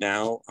right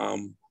now.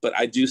 But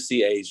I do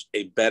see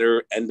a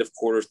better end of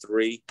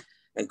Q3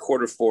 and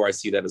Q4. I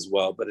see that as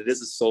well. But it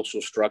is a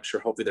social structure.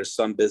 Hopefully, there's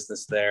some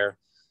business there,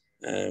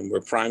 and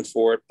we're primed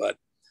for it. But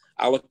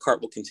a la carte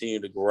will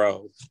continue to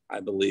grow, I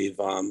believe.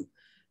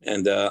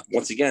 And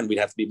once again, we'd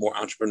have to be more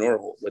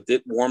entrepreneurial. With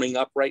it warming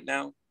up right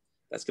now,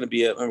 that's going to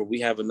be we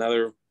have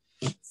another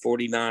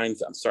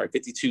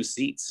 52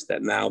 seats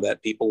that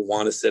people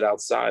want to sit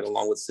outside,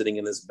 along with sitting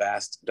in this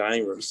vast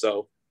dining room.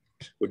 So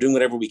we're doing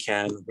whatever we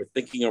can. We're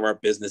thinking of our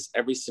business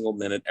every single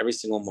minute, every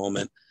single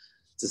moment,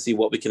 to see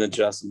what we can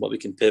adjust and what we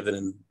can pivot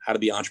and how to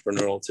be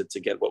entrepreneurial to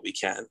get what we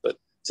can. But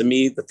to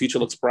me, the future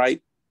looks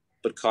bright,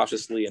 but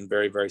cautiously and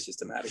very, very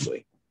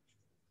systematically.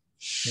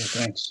 Yeah,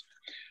 thanks.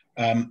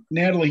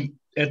 Natalie,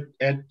 at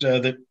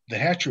the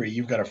hatchery,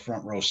 you've got a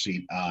front row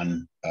seat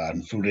on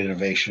food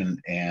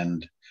innovation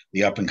and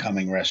the up and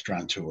coming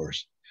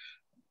restaurateurs.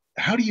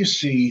 How do you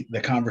see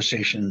the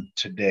conversation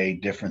today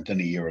different than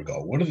a year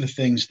ago? What are the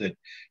things that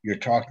you're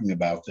talking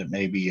about that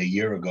maybe a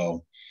year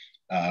ago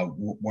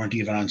weren't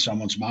even on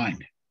someone's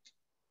mind?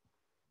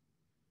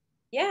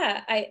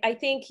 Yeah, I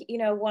think,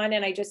 one,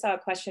 and I just saw a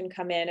question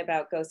come in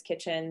about ghost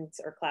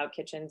kitchens or cloud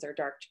kitchens or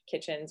dark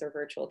kitchens or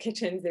virtual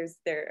kitchens.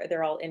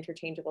 They're all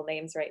interchangeable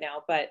names right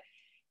now. But,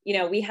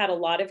 we had a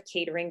lot of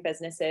catering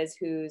businesses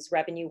whose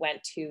revenue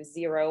went to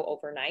zero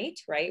overnight,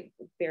 right?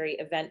 Very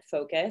event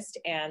focused.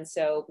 And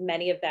so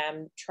many of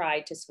them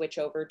tried to switch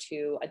over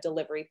to a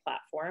delivery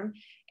platform.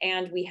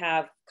 And we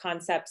have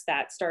concepts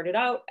that started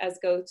out as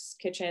ghost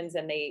kitchens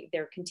and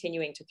they're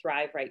continuing to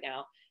thrive right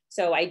now.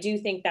 So I do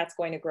think that's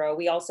going to grow.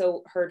 We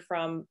also heard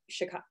from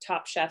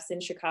top chefs in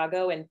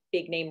Chicago and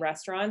big name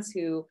restaurants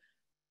who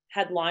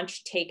had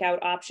launched takeout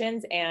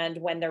options. And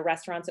when their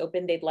restaurants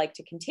open, they'd like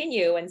to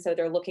continue. And so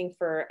they're looking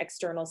for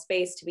external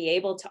space to be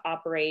able to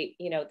operate,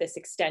 this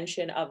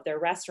extension of their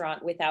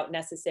restaurant without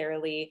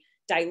necessarily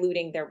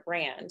diluting their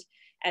brand.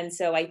 And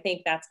so I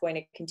think that's going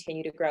to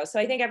continue to grow. So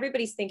I think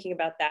everybody's thinking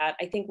about that.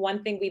 I think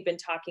one thing we've been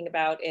talking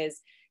about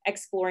is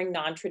exploring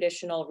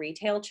non-traditional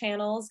retail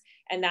channels.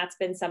 And that's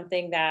been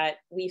something that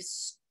we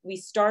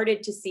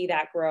started to see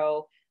that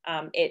grow.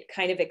 It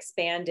kind of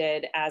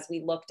expanded as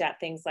we looked at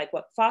things like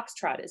what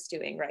Foxtrot is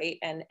doing, right?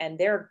 And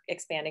they're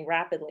expanding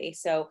rapidly.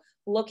 So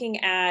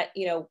looking at,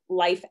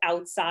 life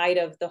outside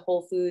of the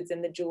Whole Foods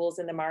and the Jewels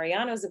and the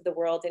Marianos of the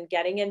world and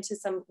getting into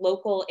some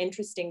local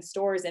interesting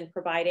stores and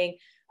providing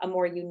a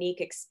more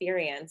unique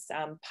experience.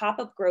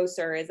 Pop-up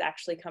Grocer is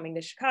actually coming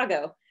to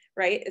Chicago,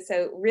 right?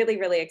 So really,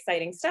 really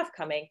exciting stuff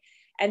coming.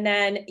 And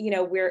then,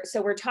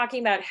 we're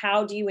talking about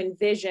how do you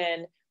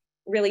envision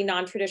really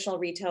non-traditional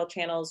retail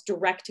channels,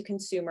 direct to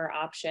consumer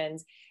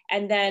options,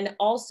 and then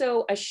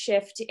also a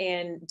shift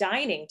in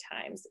dining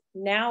times.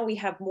 Now we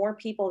have more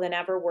people than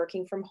ever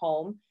working from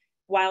home.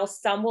 While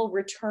some will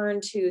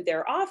return to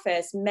their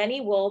office,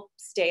 many will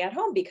stay at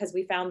home because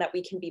we found that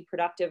we can be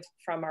productive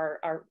from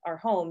our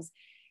homes.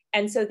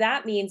 And so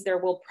that means there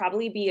will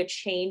probably be a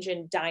change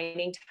in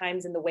dining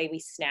times in the way we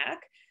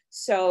snack.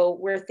 So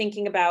we're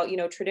thinking about,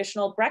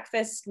 traditional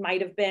breakfast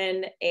might have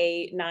been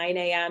a 9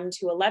 a.m.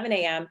 to 11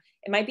 a.m.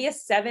 It might be a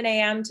 7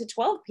 a.m. to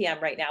 12 p.m.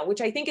 right now,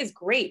 which I think is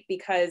great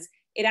because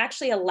it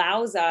actually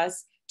allows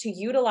us to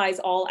utilize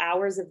all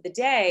hours of the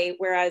day.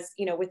 Whereas,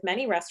 with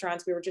many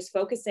restaurants, we were just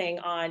focusing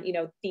on,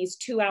 these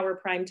 2-hour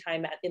prime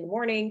time in the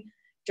morning,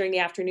 during the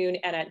afternoon,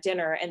 and at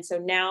dinner. And so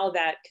now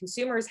that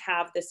consumers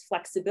have this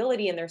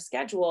flexibility in their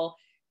schedule,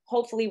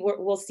 hopefully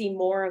we'll see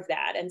more of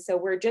that. And so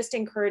we're just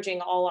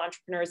encouraging all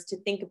entrepreneurs to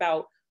think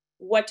about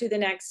what do the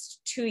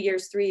next 2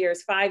 years, 3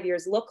 years, 5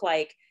 years look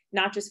like,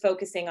 not just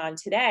focusing on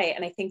today.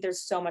 And I think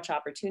there's so much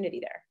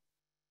opportunity there.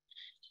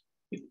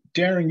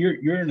 Darren,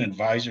 you're an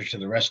advisor to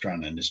the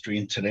restaurant industry,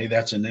 and today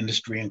that's an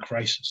industry in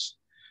crisis.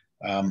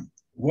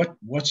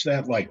 What's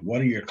that like?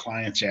 What are your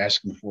clients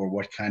asking for?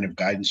 What kind of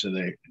guidance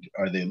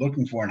are they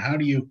looking for? And how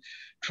do you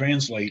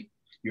translate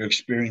your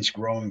experience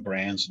growing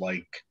brands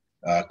like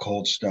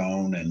Cold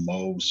Stone and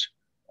Moe's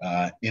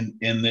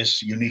in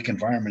this unique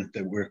environment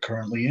that we're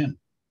currently in?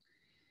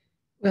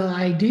 Well,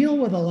 I deal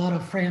with a lot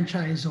of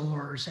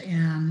franchisors,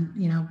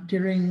 and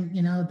during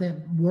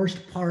the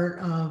worst part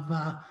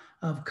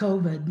of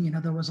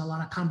COVID, there was a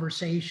lot of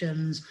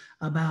conversations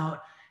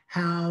about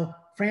how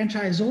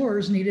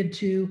franchisors needed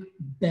to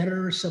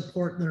better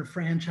support their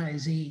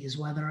franchisees,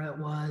 whether it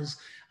was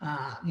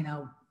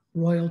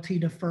royalty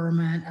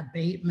deferment,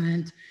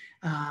 abatement,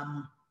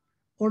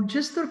 or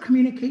just their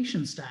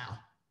communication style.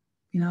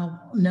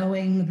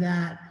 Knowing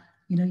that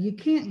you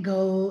can't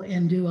go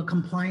and do a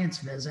compliance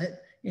visit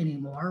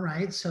anymore,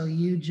 right? So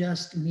you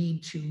just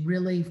need to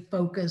really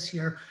focus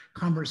your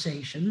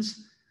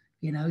conversations,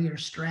 your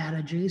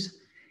strategies,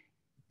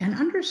 and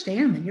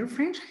understand that your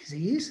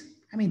franchisees,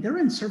 they're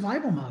in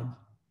survival mode.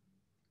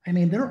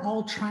 They're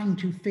all trying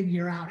to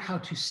figure out how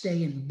to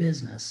stay in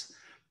business,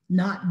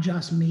 not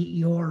just meet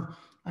your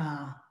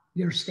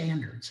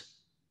standards,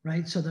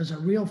 right? So there's a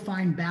real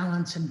fine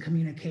balance in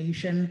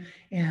communication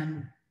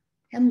and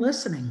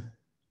listening,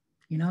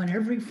 and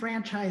every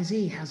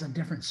franchisee has a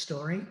different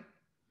story.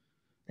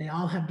 They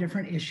all have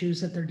different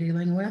issues that they're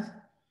dealing with.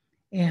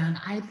 And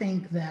I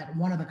think that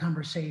one of the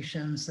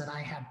conversations that I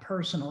had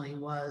personally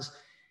was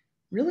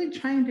really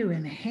trying to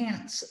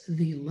enhance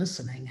the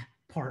listening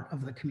part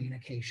of the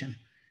communication,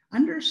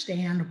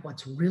 understand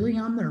what's really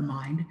on their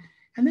mind,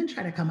 and then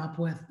try to come up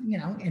with,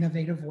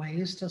 innovative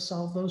ways to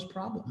solve those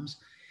problems,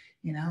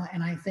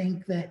 and I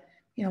think that,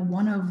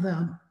 one of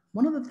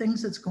the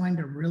things that's going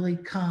to really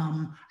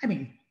come,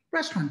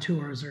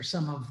 restaurateurs are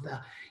some of the,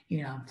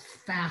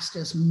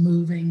 fastest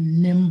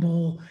moving,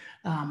 nimble,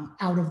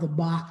 out of the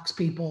box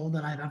people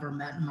that I've ever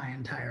met in my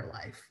entire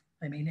life.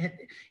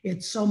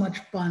 It's so much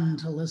fun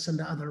to listen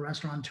to other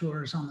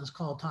restaurateurs on this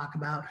call talk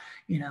about,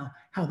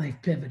 how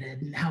they've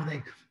pivoted and how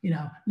they,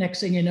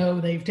 next thing you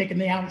know, they've taken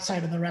the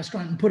outside of the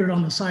restaurant and put it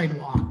on the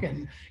sidewalk,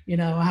 and,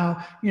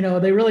 how,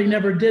 they really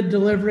never did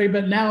delivery,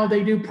 but now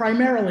they do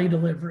primarily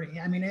delivery.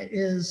 It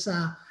is,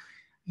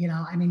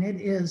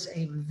 it is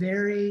a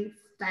very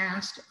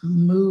fast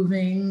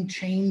moving,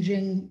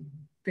 changing,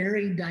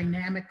 very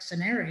dynamic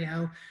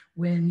scenario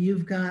when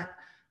you've got,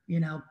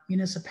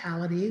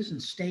 municipalities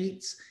and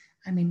states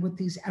I mean, with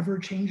these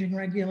ever-changing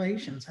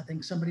regulations, I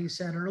think somebody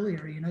said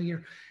earlier, you know,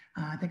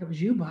 I think it was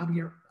you, Bob,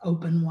 you're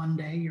open one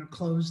day, you're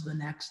closed the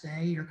next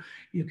day,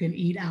 you can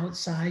eat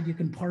outside, you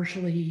can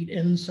partially eat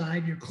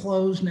inside, you're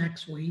closed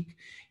next week.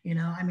 You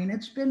know, I mean,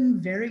 it's been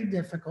very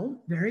difficult,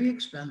 very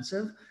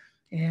expensive,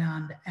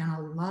 and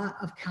a lot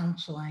of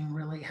counseling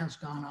really has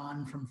gone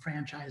on from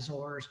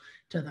franchisors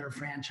to their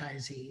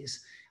franchisees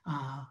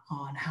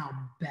on how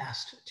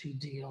best to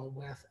deal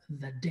with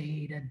the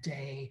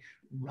day-to-day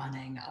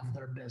running of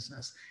their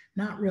business,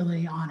 not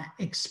really on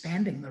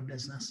expanding their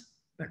business,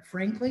 but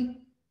frankly,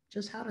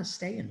 just how to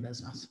stay in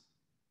business.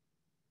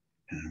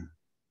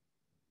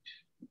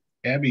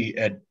 Abby,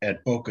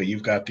 at Boca,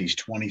 you've got these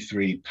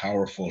 23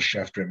 powerful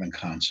chef-driven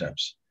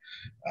concepts.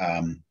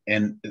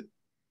 And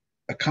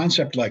a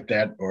concept like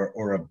that,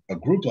 or a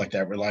group like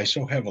that, relies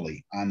so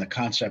heavily on the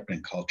concept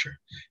and culture.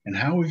 And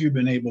how have you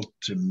been able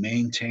to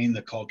maintain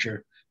the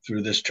culture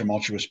through this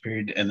tumultuous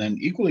period? And then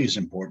equally as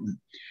important,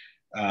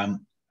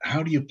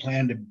 how do you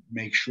plan to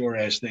make sure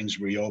as things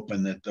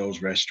reopen that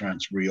those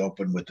restaurants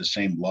reopen with the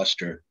same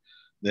luster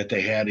that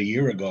they had a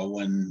year ago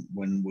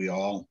when we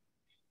all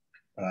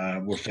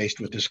were faced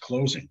with this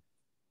closing?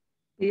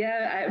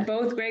 Yeah,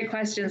 both great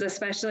questions,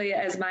 especially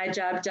as my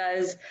job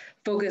does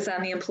focus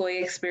on the employee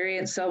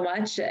experience so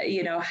much.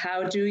 You know,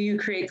 how do you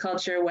create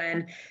culture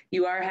when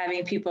you are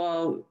having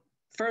people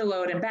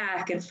furloughed and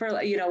back and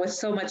you know, with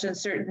so much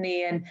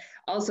uncertainty, and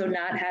also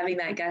not having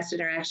that guest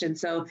interaction?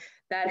 So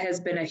that has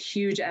been a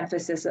huge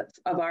emphasis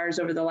of ours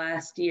over the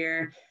last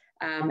year.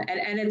 And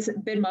it's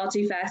been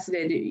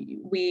multifaceted.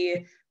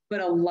 We put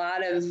a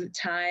lot of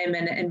time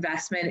and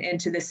investment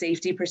into the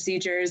safety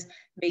procedures,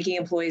 making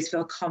employees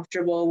feel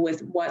comfortable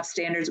with what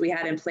standards we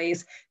had in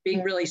place,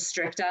 being really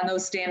strict on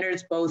those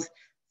standards, both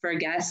for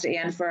guests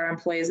and for our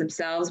employees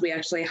themselves. We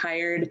actually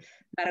hired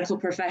medical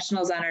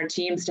professionals on our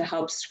teams to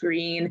help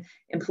screen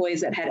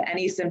employees that had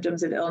any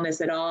symptoms of illness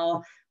at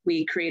all.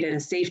 We created a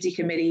safety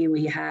committee.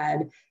 We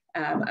had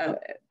a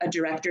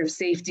director of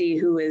safety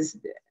who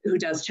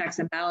does checks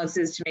and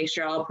balances to make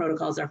sure all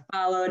protocols are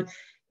followed.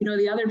 You know,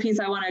 the other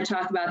piece I want to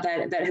talk about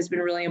that has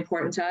been really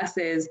important to us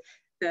is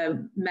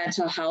the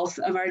mental health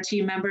of our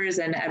team members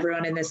and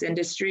everyone in this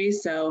industry.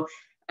 So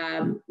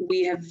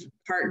we have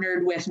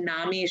partnered with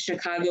NAMI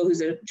Chicago, who's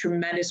a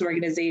tremendous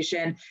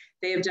organization.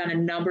 They have done a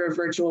number of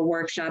virtual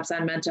workshops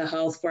on mental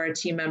health for our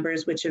team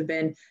members, which have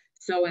been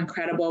so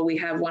incredible. We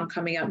have one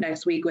coming up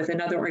next week with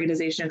another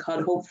organization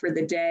called Hope for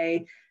the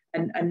Day,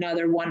 and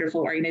another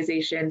wonderful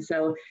organization.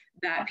 So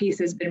that piece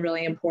has been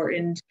really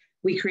important.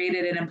 We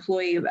created an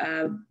employee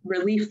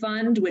relief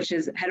fund, which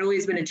had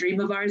always been a dream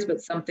of ours,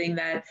 but something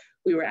that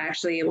we were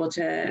actually able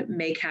to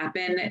make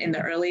happen in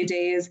the early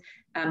days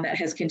that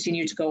has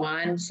continued to go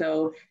on.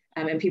 So,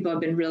 and people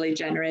have been really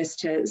generous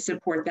to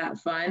support that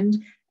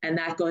fund. And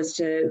that goes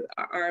to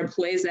our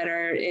employees that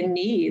are in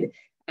need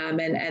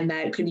and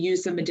that could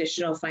use some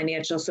additional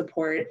financial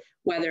support,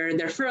 whether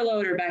they're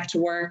furloughed or back to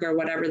work or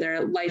whatever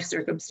their life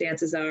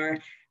circumstances are.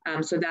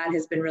 So that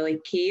has been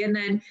really key. And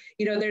then,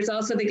 you know, there's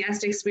also the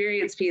guest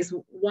experience piece.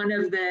 One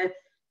of the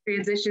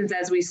transitions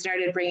as we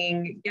started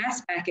bringing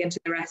guests back into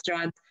the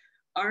restaurants,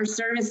 our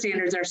service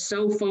standards are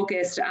so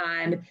focused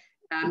on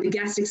the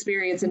guest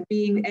experience and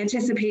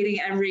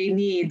anticipating every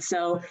need.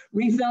 So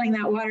refilling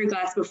that water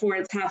glass before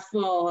it's half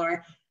full,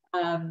 or,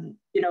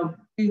 you know,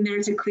 being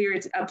there to clear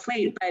a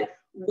plate. But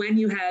when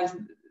you have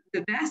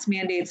the mask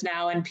mandates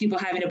now and people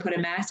having to put a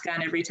mask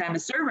on every time a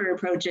server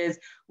approaches,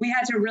 we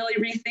had to really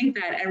rethink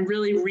that and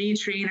really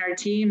retrain our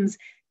teams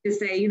to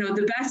say, you know,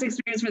 the best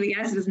experience for the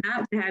guests is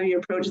not to have you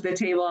approach the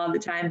table all the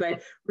time,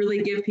 but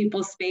really give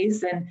people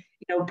space and,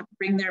 you know,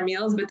 bring their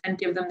meals, but then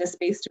give them the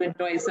space to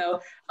enjoy.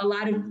 So a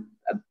lot of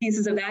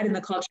pieces of that in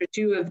the culture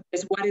too, of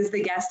just what is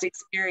the guest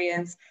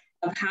experience,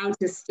 of how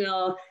to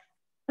still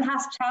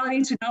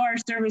hospitality, to know our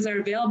servers are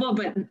available,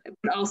 but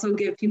also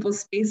give people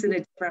space in a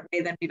different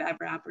way than we've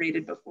ever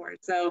operated before.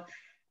 So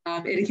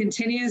it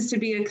continues to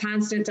be a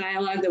constant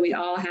dialogue that we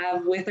all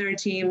have with our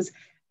teams,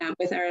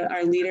 with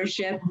our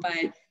leadership,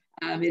 but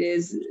it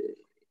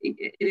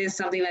is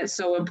something that's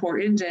so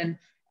important, and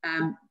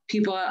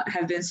people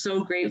have been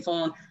so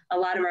grateful. A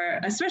lot of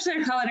especially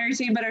our culinary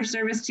team, but our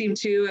service team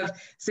too, of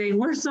saying,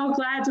 we're so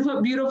glad to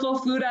put beautiful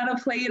food on a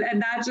plate and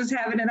not just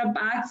have it in a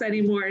box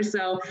anymore.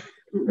 So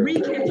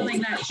rekindling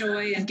that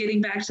joy and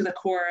getting back to the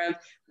core of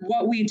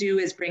what we do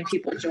is bring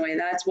people joy.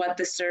 That's what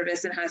the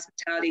service and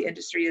hospitality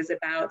industry is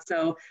about.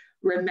 So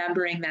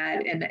remembering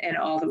that in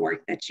all the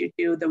work that you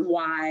do, the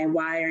why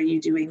are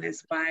you doing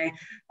this? Why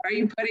are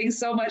you putting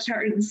so much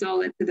heart and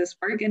soul into this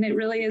work? And it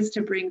really is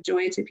to bring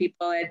joy to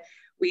people. And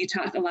we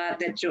talk a lot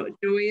that joy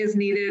is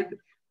needed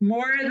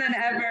more than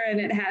ever, and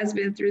it has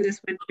been through this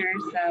winter.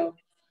 So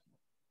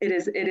it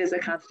is a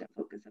constant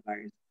focus of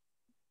ours.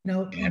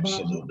 No,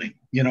 absolutely.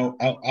 You know,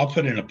 I'll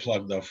put in a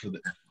plug though for the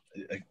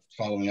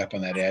following up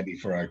on that, Abby,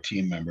 for our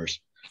team members.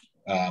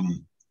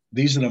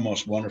 These are the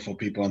most wonderful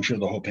people. I'm sure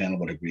the whole panel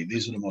would agree.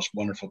 These are the most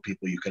wonderful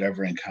people you could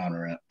ever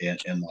encounter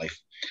in life.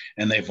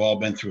 And they've all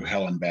been through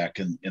hell and back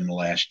in the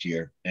last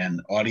year.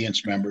 And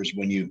audience members,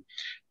 when you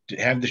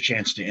to have the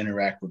chance to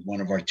interact with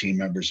one of our team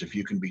members, if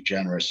you can be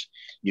generous,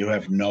 you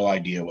have no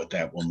idea what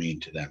that will mean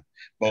to them,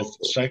 both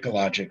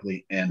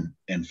psychologically and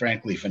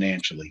frankly,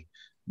 financially.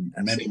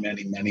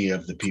 Many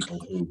of the people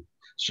who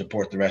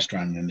support the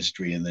restaurant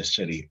industry in this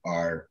city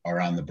are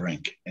on the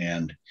brink,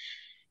 and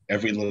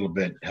every little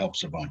bit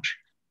helps a bunch.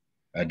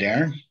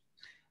 Darren?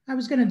 I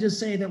was going to just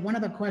say that one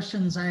of the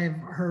questions I've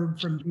heard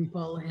from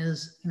people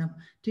is,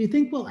 do you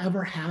think we'll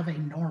ever have a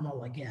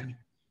normal again?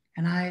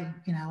 And I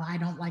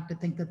don't like to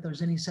think that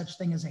there's any such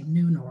thing as a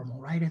new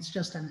normal, right? It's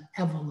just an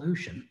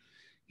evolution.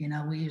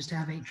 We used to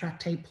have 8-track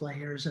tape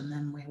players, and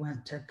then we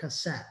went to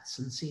cassettes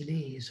and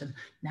CDs, and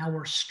now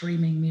we're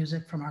streaming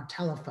music from our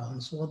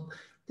telephones. Well,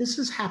 this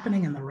is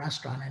happening in the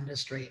restaurant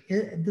industry.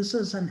 This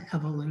is an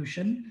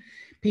evolution.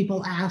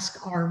 People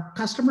ask, are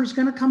customers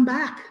going to come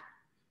back?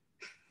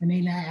 I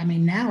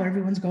mean, now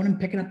everyone's going and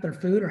picking up their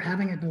food or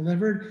having it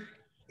delivered.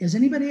 Is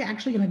anybody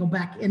actually going to go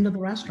back into the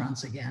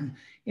restaurants again?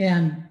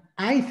 And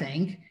I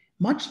think,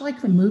 much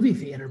like the movie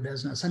theater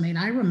business,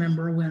 I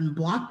remember when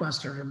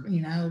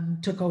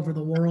Blockbuster, took over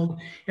the world,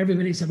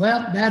 everybody said,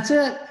 well, that's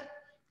it.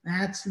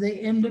 That's the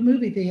end of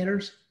movie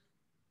theaters.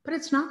 But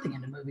it's not the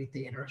end of movie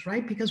theaters,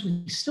 right? Because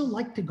we still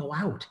like to go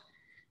out.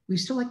 We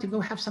still like to go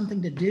have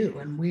something to do,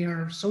 and we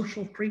are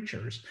social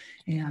creatures.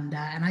 And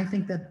I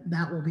think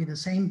that will be the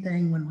same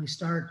thing when we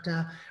start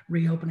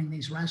reopening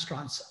these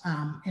restaurants.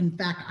 In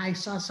fact, I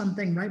saw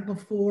something right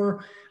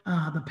before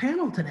the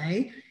panel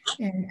today,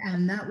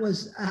 and that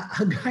was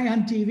a guy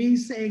on TV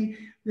saying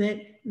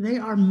that they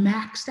are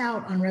maxed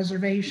out on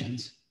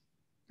reservations.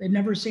 They've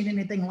never seen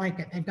anything like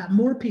it. They've got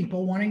more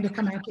people wanting to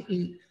come out to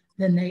eat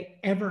than they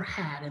ever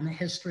had in the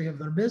history of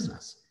their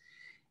business.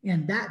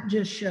 And that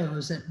just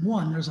shows that,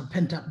 one, there's a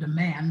pent-up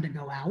demand to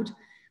go out,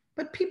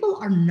 but people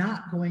are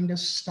not going to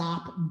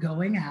stop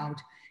going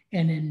out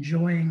and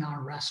enjoying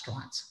our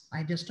restaurants.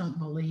 I just don't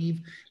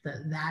believe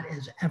that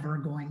is ever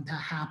going to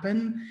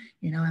happen.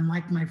 And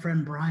like my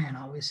friend Brian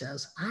always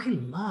says, I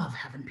love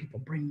having people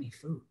bring me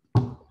food.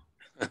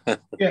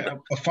 Yeah,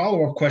 a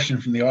follow-up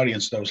question from the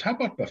audience, though, is how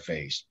about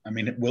buffets?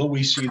 Will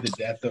we see the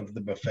death of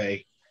the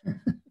buffet?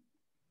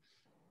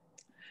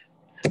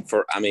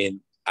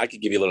 I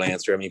could give you a little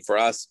answer. For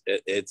us,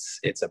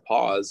 it's a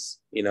pause.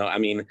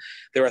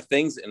 There are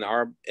things in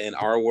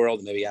our world,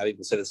 and maybe Abby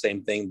will say the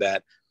same thing,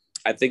 that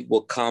I think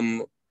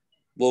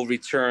will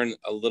return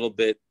a little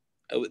bit.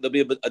 There'll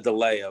be a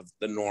delay of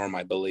the norm,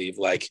 I believe.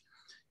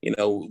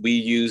 We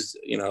use,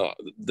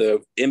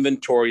 the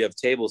inventory of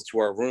tables to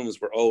our rooms.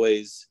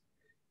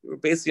 We're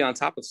basically on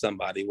top of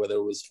somebody, whether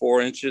it was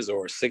 4 inches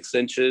or 6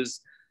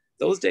 inches.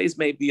 Those days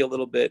may be a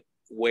little bit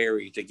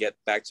wary to get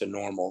back to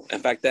normal. In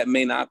fact, that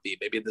may not be.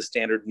 Maybe the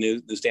standard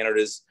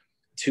is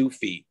 2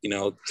 feet,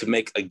 to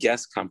make a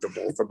guest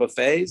comfortable. For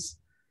buffets,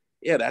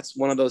 yeah, that's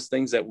one of those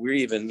things that we're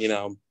even,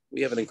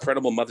 we have an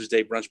incredible Mother's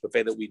Day brunch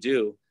buffet that we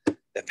do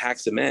that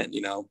packs them in,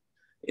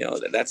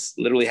 that's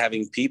literally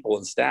having people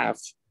and staff,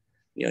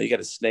 you got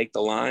to snake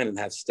the line and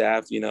have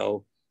staff,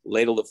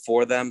 ladle it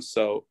for them.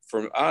 So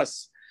for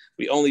us,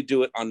 we only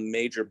do it on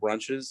major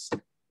brunches.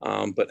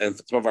 But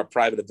some of our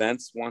private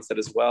events wants that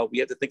as well. We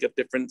have to think of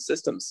different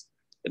systems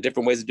and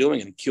different ways of doing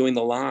it, and queuing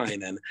the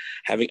line and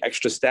having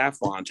extra staff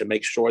on to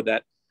make sure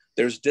that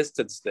there's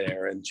distance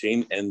there, and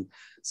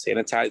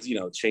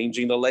sanitize,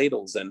 changing the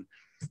ladles. And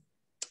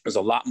there's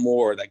a lot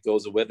more that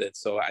goes with it.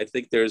 So I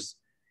think there's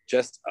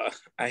just,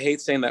 I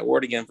hate saying that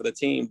word again for the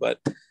team, but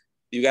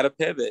you got to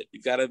pivot.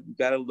 You got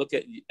to look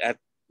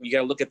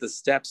at the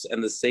steps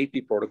and the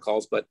safety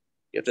protocols, but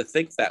you have to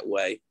think that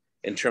way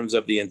in terms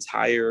of the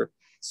entire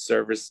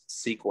service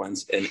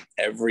sequence and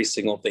every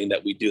single thing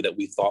that we do that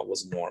we thought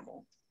was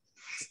normal.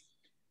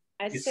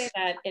 I'd say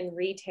that in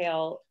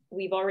retail,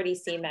 we've already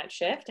seen that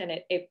shift, and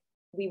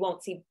we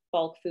won't see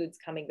bulk foods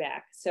coming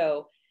back.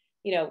 So,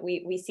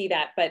 we see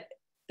that, but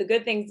the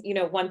good things,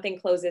 one thing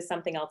closes,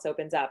 something else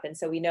opens up. And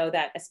so we know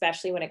that,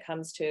 especially when it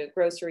comes to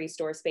grocery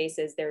store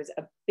spaces, there's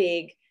a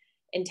big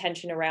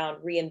intention around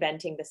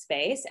reinventing the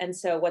space. And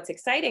so what's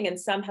exciting, and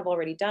some have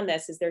already done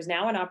this, is there's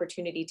now an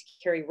opportunity to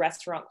carry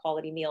restaurant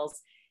quality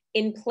meals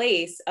in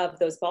place of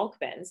those bulk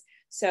bins.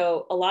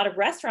 So a lot of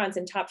restaurants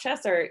and Top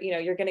Chefs are,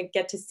 you're going to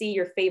get to see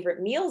your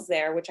favorite meals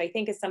there, which I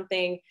think is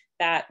something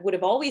that would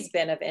have always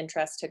been of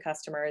interest to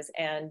customers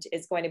and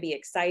is going to be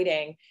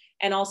exciting.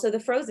 And also the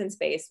frozen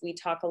space. We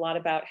talk a lot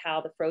about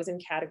how the frozen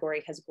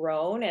category has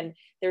grown, and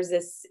there's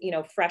this,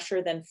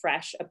 fresher than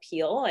fresh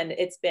appeal. And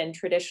it's been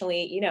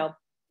traditionally,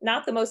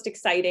 not the most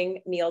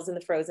exciting meals in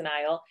the frozen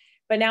aisle.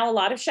 But now a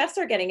lot of chefs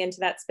are getting into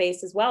that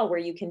space as well, where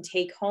you can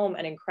take home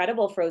an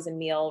incredible frozen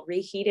meal,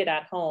 reheat it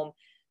at home.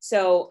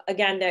 So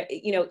again,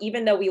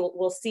 even though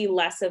we'll see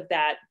less of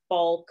that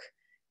bulk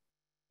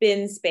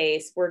bin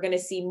space, we're going to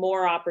see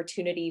more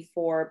opportunity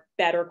for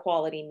better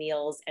quality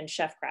meals and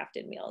chef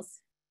crafted meals.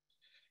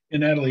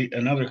 And Natalie,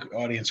 another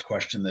audience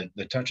question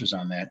that touches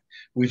on that.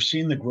 We've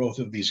seen the growth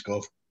of these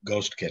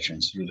ghost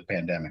kitchens through the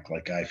pandemic,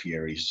 like Guy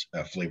Fieri's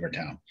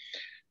Flavortown.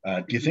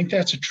 Do you think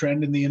that's a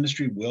trend in the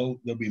industry? Will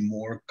there be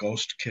more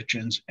ghost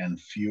kitchens and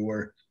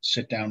fewer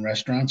sit-down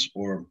restaurants,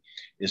 or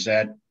is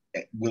that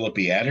Will it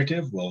be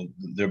additive? Will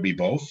there be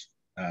both?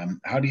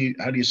 How do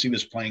you see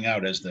this playing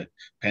out as the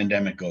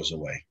pandemic goes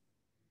away?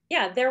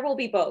 Yeah, there will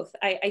be both.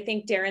 I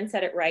think Darren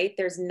said it right.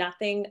 There's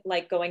nothing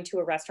like going to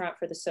a restaurant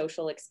for the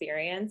social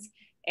experience.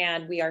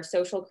 And we are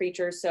social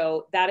creatures,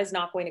 so that is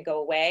not going to go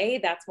away.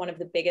 That's one of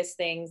the biggest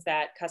things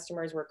that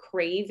customers were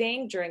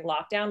craving during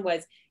lockdown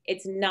was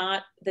it's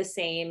not the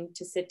same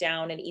to sit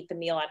down and eat the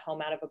meal at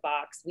home out of a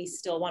box. We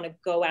still want to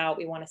go out.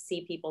 We want to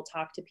see people,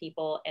 talk to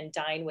people, and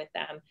dine with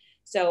them.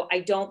 So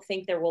I don't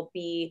think there will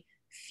be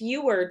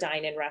fewer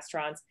dine-in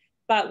restaurants,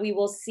 but we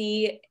will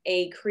see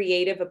a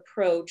creative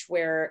approach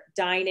where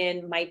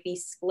dine-in might be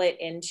split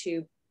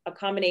into a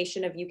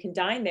combination of you can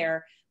dine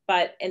there,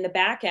 but in the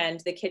back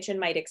end, the kitchen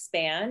might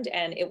expand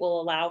and it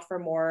will allow for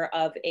more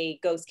of a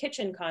ghost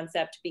kitchen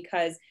concept,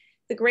 because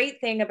the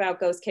great thing about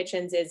ghost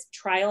kitchens is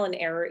trial and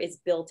error is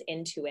built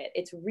into it.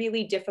 It's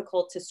really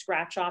difficult to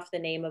scratch off the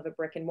name of a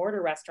brick and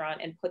mortar restaurant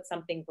and put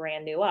something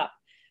brand new up.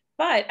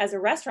 But as a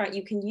restaurant,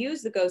 you can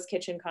use the ghost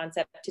kitchen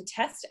concept to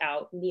test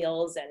out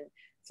meals and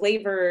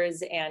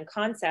flavors and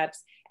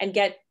concepts and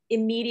get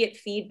immediate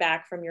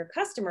feedback from your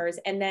customers.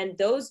 And then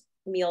those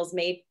meals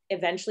may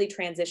eventually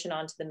transition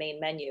onto the main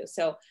menu.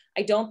 So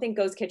I don't think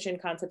ghost kitchen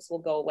concepts will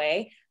go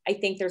away. I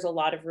think there's a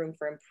lot of room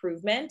for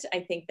improvement. I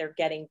think they're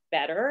getting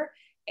better,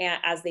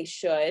 as they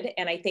should.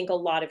 And I think a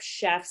lot of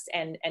chefs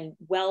and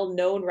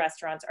well-known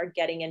restaurants are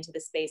getting into the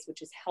space,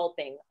 which is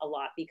helping a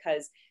lot,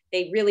 because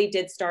they really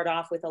did start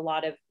off with a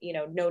lot of,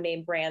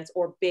 no-name brands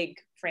or big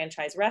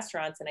franchise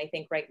restaurants. And I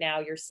think right now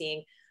you're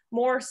seeing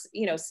more,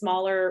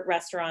 smaller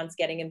restaurants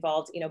getting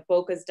involved.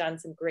 Boca's done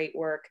some great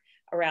work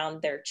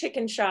around their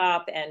chicken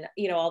shop and,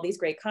 all these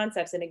great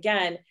concepts. And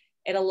again,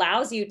 it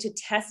allows you to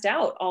test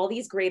out all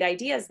these great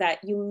ideas that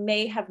you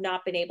may have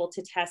not been able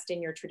to test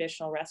in your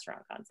traditional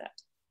restaurant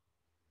concept.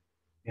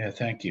 Yeah,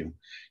 thank you.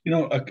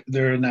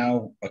 There are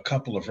now a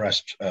couple of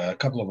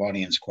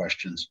audience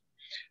questions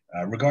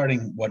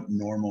regarding what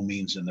normal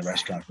means in the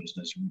restaurant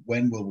business.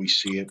 When will we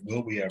see it?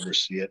 Will we ever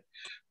see it?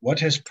 What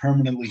has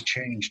permanently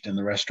changed in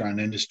the restaurant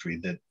industry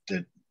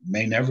that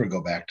may never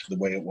go back to the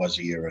way it was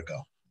a year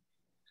ago?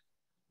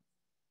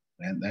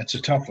 And that's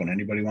a tough one.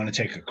 Anybody want to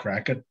take a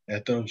crack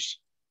at those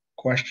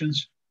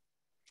questions?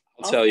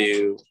 I'll tell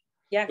you.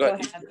 Yeah, go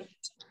ahead.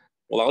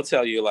 Well, I'll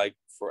tell you, like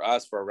for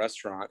us, for a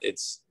restaurant,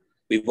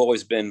 we've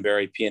always been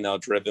very P&L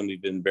driven.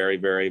 We've been very,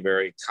 very,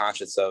 very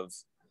conscious of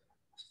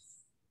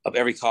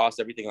every cost,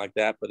 everything like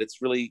that. But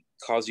it's really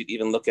caused you to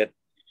even look at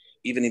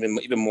even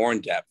more in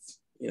depth.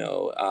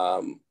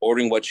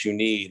 Ordering what you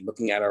need,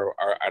 looking at our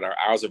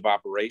hours of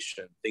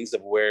operation, things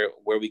of where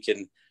we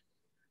can,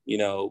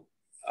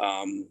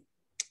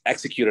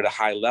 execute at a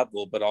high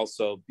level, but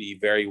also be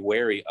very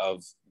wary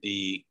of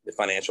the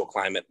financial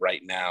climate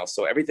right now.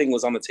 So everything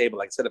was on the table,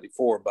 like I said it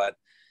before, but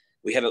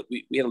we had to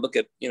look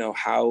at,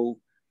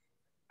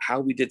 how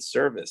we did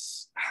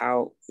service,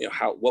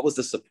 what was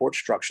the support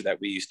structure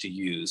that we used to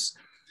use?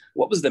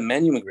 What was the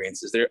menu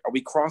ingredients? Are we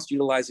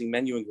cross-utilizing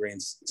menu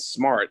ingredients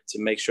smart to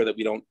make sure that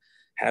we don't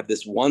have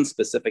this one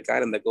specific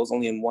item that goes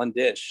only in one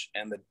dish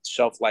and the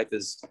shelf life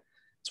is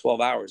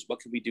 12 hours?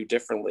 What could we do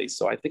differently?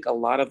 So I think a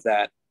lot of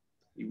that,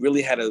 you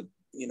really had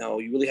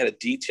to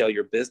detail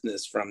your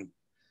business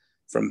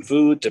from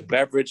food to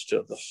beverage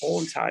to the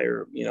whole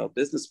entire,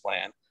 business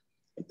plan,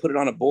 and put it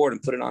on a board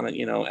and put it on it,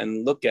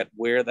 and look at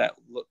where that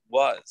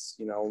was.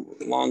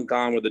 Long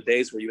gone were the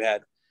days where you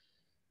had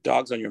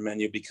dogs on your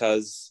menu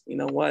because,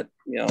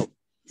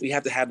 we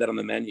have to have that on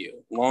the menu.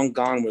 Long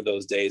gone were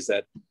those days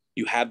that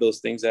you had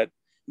those things that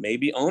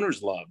maybe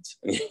owners loved,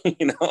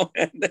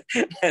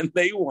 and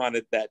they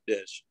wanted that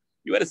dish.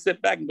 You had to sit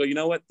back and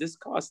go, this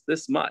costs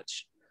this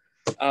much.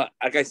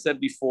 Like I said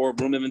before,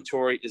 room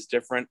inventory is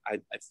different. I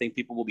think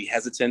people will be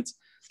hesitant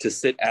to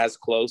sit as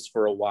close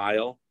for a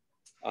while.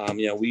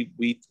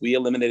 We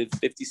eliminated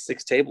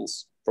 56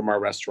 tables from our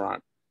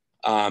restaurant.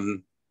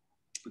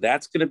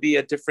 That's going to be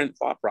a different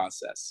thought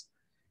process,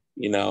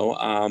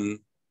 and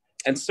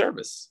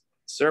service.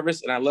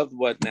 And I love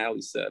what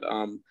Natalie said.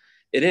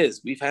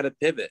 We've had to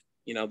pivot,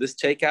 this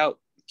takeout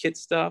kit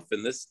stuff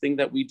and this thing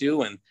that we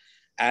do, and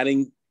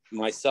adding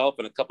myself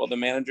and a couple of the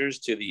managers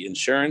to the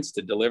insurance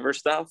to deliver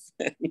stuff.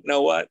 You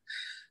know what?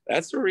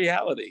 That's a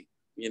reality.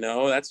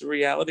 That's a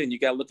reality. And you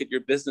got to look at your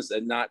business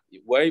and not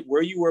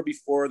where you were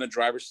before in the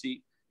driver's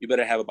seat. You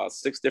better have about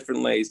 6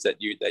 different lanes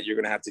that you're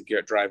going to have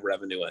to drive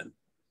revenue in.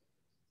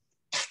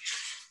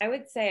 I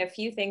would say a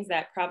few things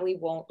that probably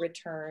won't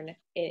return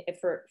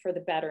for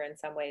the better in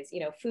some ways.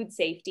 Food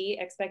safety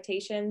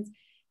expectations.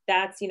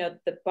 That's,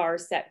 the bar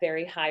set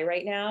very high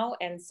right now.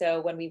 And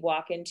so when we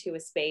walk into a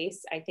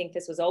space, I think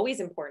this was always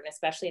important,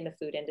 especially in the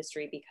food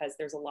industry, because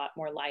there's a lot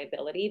more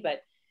liability,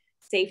 but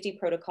safety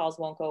protocols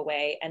won't go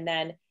away. And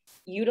then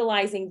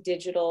utilizing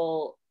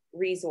digital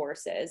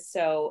resources.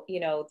 So,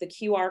 the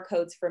QR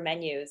codes for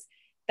menus,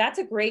 that's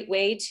a great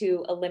way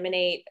to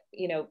eliminate,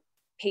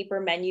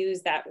 paper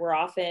menus that were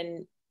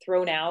often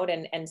thrown out,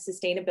 and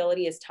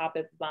sustainability is top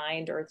of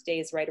mind. Earth Day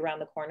is right around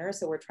the corner.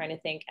 So we're trying to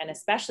think, and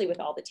especially with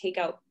all the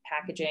takeout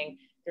packaging,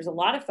 there's a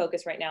lot of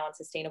focus right now on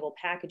sustainable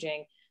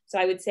packaging. So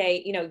I would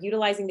say, you know,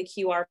 utilizing the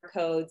QR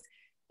codes,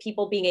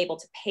 people being able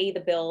to pay the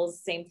bills,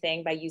 same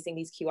thing by using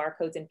these QR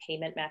codes and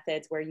payment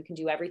methods where you can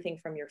do everything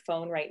from your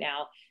phone right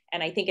now.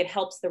 And I think it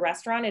helps the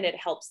restaurant and it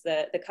helps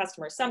the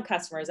customers. Some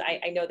customers,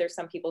 I know there's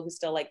some people who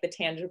still like the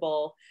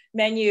tangible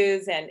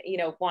menus and, you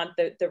know, want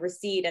the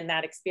receipt and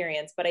that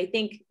experience. But I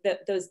think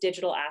that those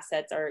digital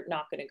assets are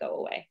not going to go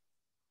away.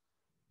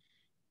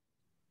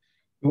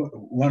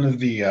 One of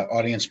the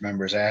audience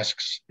members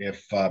asks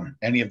if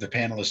any of the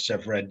panelists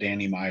have read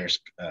Danny Meyer's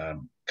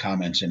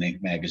comments in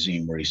Inc.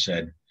 magazine where he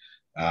said,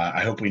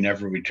 I hope we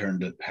never return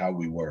to how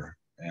we were.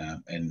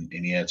 And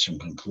he had some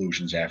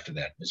conclusions after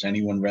that. Has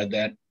anyone read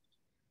that?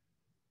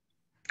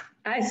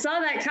 I saw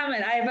that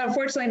comment. I have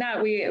unfortunately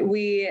not.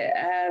 We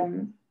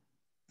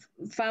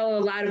follow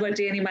a lot of what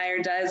Danny Meyer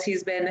does.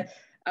 He's been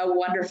a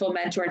wonderful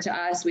mentor to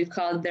us. We've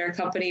called their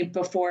company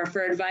before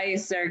for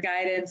advice or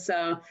guidance.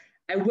 So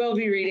I will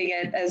be reading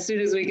it as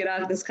soon as we get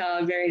off this call.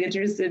 I'm very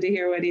interested to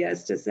hear what he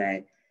has to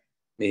say.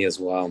 Me as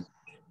well.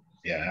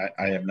 Yeah,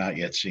 I have not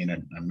yet seen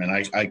it. I mean,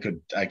 I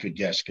could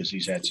guess because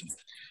he's had some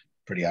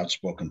pretty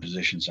outspoken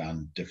positions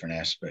on different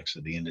aspects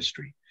of the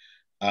industry.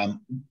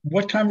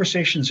 What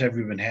conversations have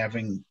you been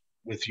having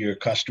with your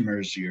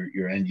customers,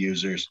 your end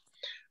users?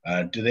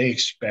 Do they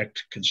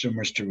expect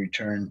consumers to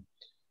return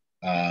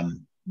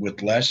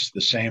with less, the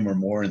same, or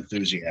more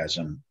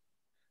enthusiasm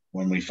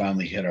when we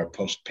finally hit our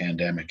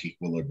post-pandemic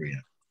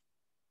equilibrium?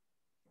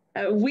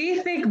 We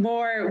think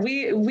more.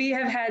 We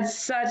have had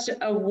such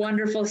a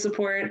wonderful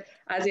support.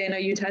 Ozzy, I know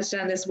you touched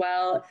on this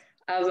well,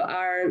 of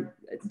our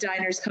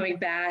diners coming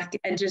back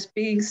and just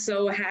being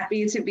so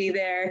happy to be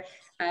there,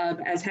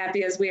 as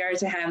happy as we are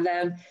to have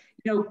them.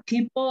 You know,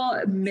 people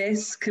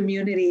miss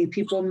community.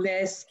 People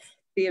miss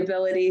the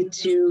ability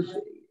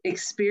to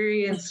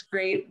experience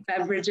great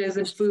beverages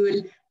and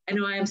food. I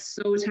know I'm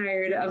so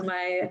tired of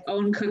my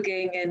own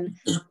cooking and,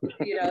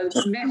 you know,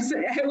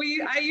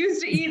 I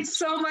used to eat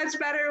so much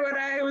better when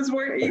I was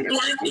working.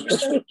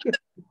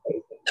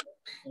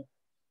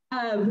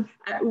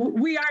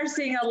 We are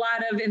seeing a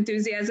lot of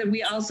enthusiasm.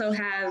 We also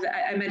have,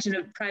 I mentioned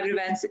private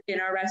events in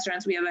our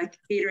restaurants. We have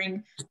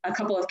a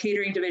couple of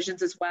catering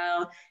divisions as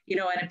well, you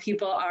know, and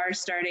people are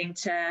starting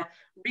to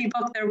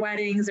rebook their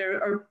weddings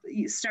or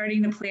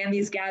starting to plan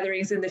these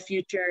gatherings in the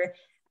future.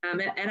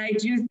 And I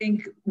do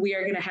think we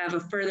are going to have a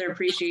further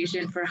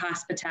appreciation for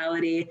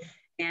hospitality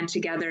and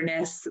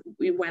togetherness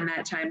when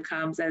that time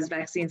comes, as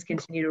vaccines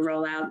continue to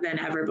roll out, than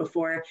ever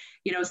before.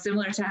 You know,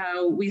 similar to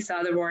how we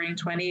saw the Roaring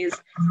 20s,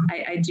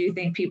 I do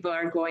think people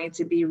are going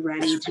to be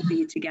ready to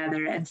be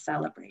together and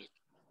celebrate.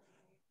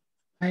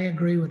 I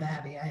agree with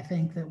Abby. I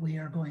think that we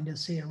are going to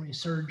see a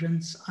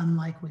resurgence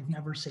unlike we've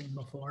never seen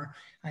before.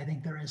 I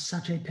think there is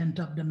such a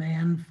pent-up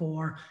demand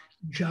for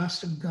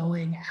just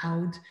going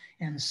out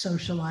and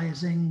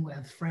socializing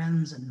with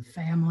friends and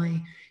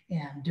family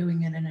and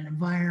doing it in an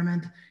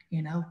environment,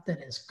 you know,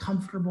 that is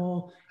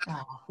comfortable,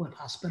 with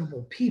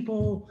hospitable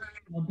people,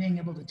 you know, being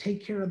able to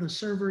take care of the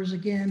servers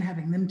again,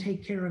 having them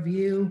take care of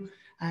you.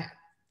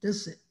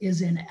 This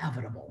is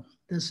inevitable.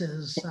 This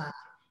is,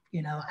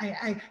 you know,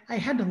 I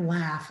had to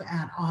laugh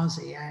at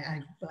Ozzy.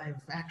 I've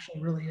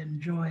actually really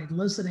enjoyed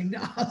listening to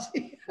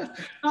Ozzy.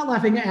 Not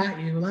laughing at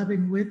you,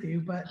 laughing with you,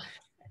 but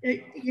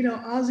you know,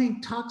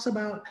 Ozzy talks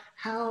about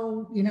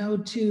how, you know,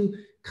 to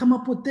come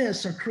up with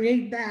this or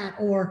create that,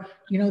 or,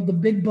 you know, the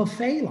big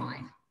buffet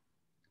line.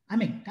 I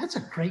mean, that's a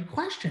great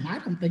question. I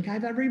don't think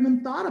I've ever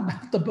even thought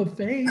about the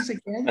buffets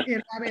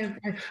again. I mean,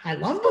 I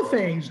love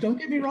buffets, don't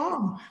get me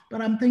wrong, but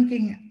I'm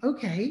thinking,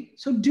 okay,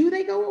 so do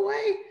they go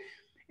away?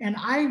 And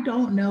I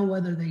don't know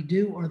whether they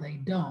do or they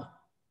don't,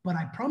 but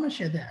I promise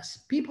you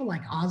this, people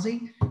like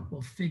Ozzy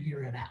will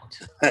figure it out.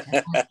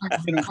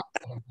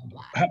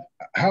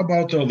 How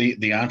about though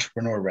the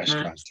entrepreneur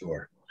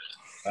restaurateur?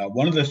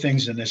 One of the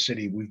things in this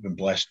city we've been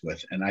blessed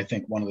with, and I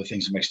think one of the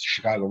things that makes the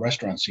Chicago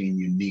restaurant scene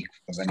unique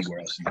of anywhere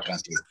else in the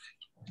country,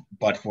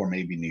 but for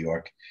maybe New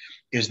York,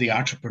 is the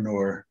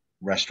entrepreneur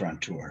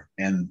restaurateur.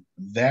 And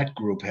that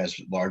group has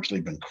largely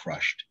been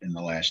crushed in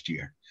the last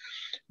year.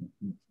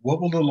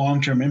 What will the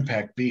long-term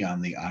impact be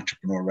on the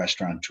entrepreneur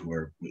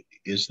restaurateur?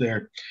 Is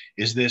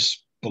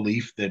this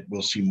belief that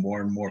we'll see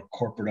more and more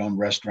corporate-owned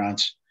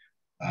restaurants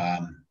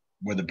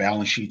where the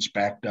balance sheets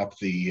backed up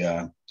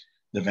the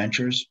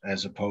ventures,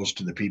 as opposed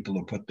to the people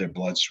who put their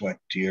blood, sweat,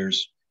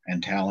 tears,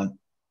 and talent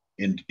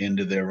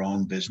into their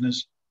own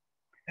business?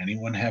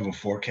 Anyone have a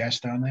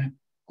forecast on that?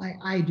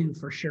 I do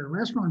for sure.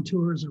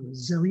 Restaurateurs are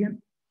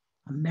resilient.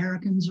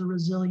 Americans are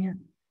resilient.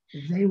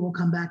 They will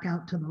come back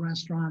out to the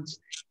restaurants.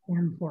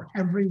 And for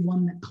every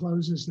one that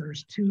closes,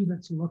 there's two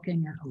that's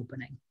looking at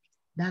opening.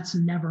 That's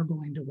never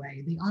going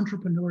away. The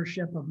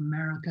entrepreneurship of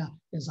America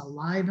is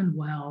alive and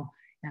well.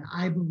 And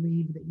I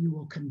believe that you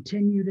will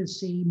continue to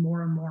see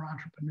more and more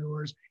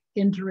entrepreneurs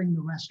entering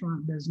the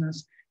restaurant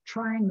business,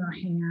 trying their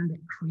hand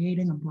at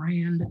creating a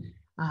brand.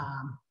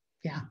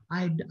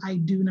 I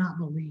do not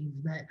believe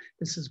that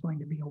this is going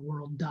to be a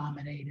world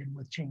dominated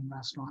with chain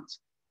restaurants.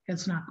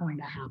 It's not going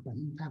to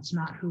happen. That's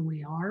not who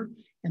we are.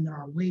 And there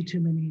are way too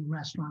many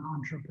restaurant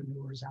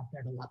entrepreneurs out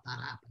there to let that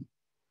happen.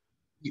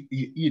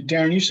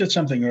 Darren, you said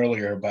something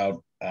earlier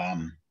about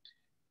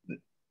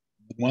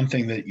one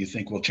thing that you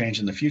think will change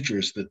in the future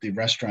is that the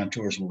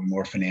restaurateurs will be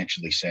more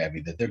financially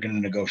savvy, that they're going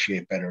to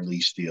negotiate better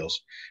lease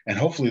deals, and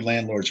hopefully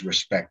landlords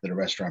respect that a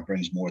restaurant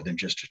brings more than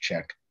just a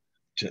check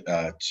to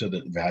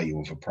the value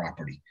of a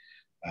property.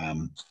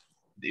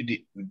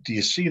 Do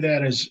you see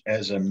that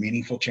as a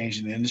meaningful change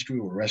in the industry,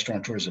 where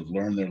restaurateurs have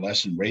learned their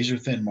lesson, razor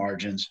thin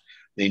margins?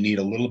 They need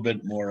a little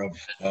bit more of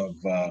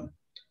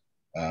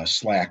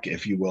slack,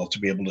 if you will, to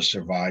be able to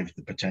survive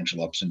the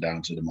potential ups and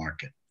downs of the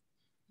market.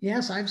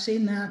 Yes, I've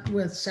seen that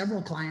with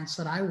several clients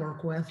that I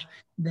work with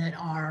that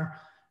are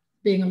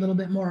being a little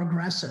bit more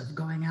aggressive,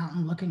 going out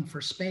and looking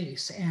for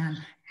space and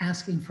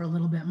asking for a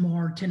little bit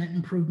more tenant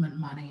improvement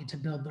money to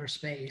build their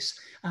space,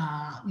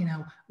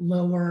 trying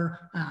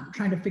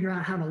to figure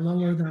out how to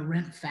lower their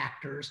rent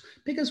factors,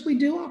 because we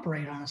do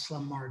operate on a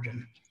slim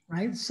margin,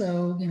 right?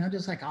 So,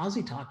 just like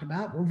Ozzy talked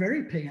about, we're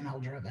very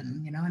P&L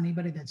driven.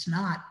 Anybody that's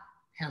not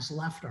has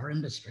left our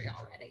industry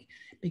already,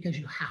 because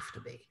you have to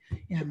be.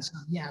 And so,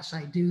 yes,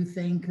 I do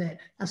think that,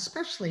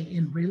 especially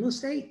in real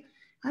estate,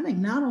 I think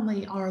not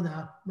only are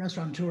the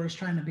restaurateurs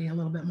trying to be a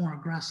little bit more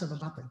aggressive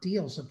about the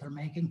deals that they're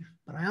making,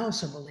 but I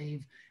also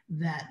believe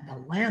that the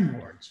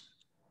landlords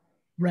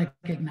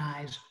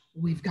recognize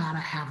we've got to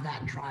have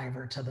that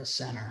driver to the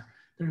center.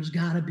 There's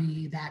got to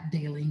be that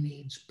daily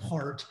needs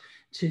part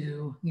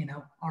to,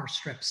 our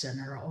strip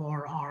center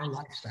or our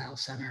lifestyle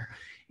center.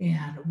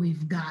 And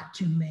we've got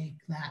to make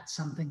that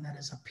something that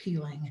is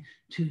appealing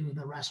to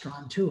the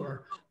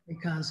restaurateur,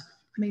 because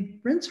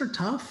rents are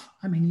tough.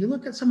 You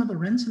look at some of the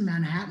rents in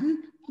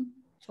Manhattan,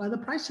 that's why the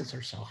prices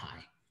are so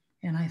high.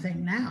 And I think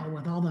now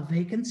with all the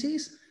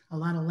vacancies, a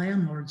lot of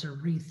landlords are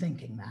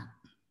rethinking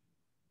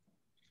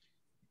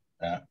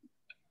that.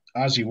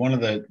 Ozzy, one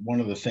of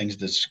the things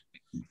that's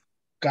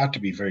got to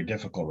be very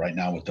difficult right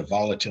now with the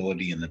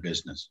volatility in the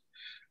business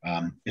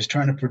is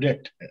trying to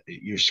predict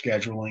your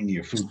scheduling,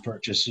 your food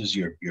purchases,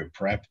 your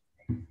prep.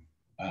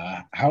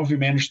 How have you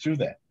managed through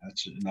that?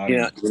 That's not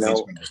a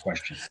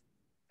question.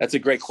 That's a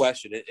great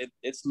question.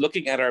 It's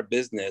looking at our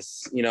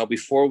business,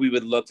 before we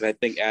would look, and I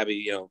think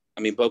Abby,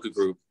 Boca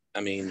Group,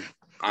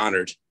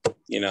 honored,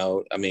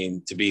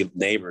 to be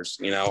neighbors,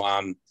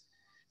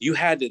 you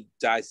had to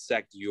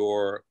dissect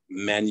your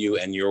menu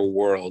and your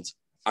world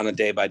on a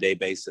day-by-day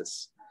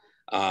basis.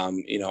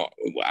 My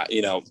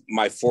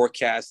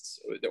forecasts,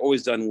 they're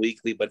always done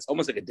weekly, but it's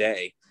almost like a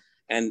day.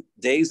 And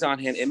days on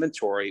hand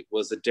inventory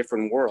was a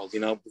different world.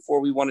 Before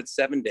we wanted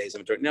 7 days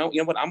inventory. No, you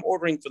know what? I'm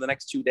ordering for the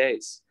next 2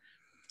 days.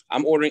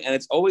 I'm ordering, and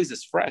it's always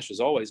as fresh as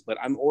always, but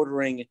I'm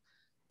ordering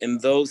in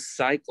those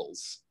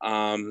cycles.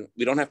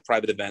 We don't have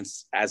private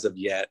events as of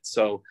yet.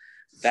 So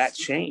that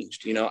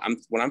changed.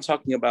 When I'm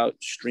talking about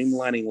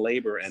streamlining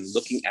labor and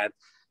looking at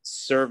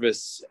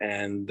service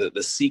and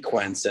the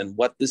sequence and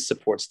what this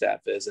support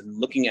staff is and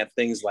looking at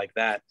things like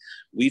that,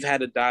 we've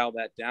had to dial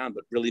that down,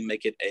 but really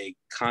make it a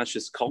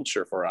conscious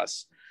culture for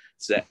us,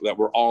 so that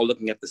we're all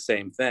looking at the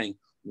same thing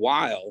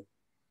while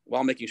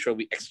making sure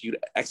we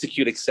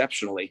execute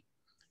exceptionally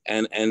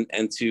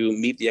and to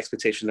meet the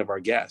expectation of our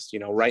guests.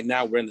 Right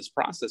now we're in this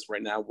process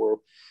right now where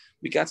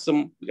we got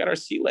our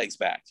sea legs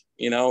back,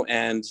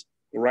 and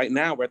right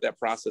now we're at that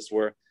process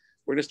where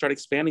we're going to start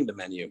expanding the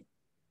menu,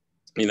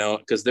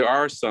 because there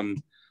are some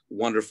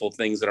wonderful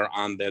things that are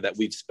on there that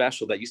we've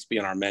special that used to be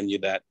on our menu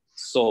that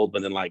sold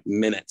within like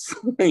minutes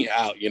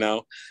out,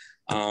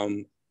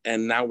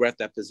 and now we're at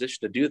that position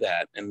to do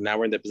that. And now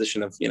we're in the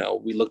position of,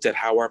 we looked at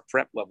how our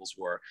prep levels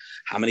were,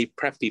 how many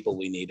prep people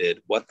we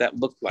needed, what that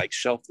looked like,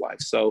 shelf life.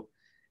 So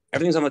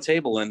everything's on the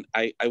table. And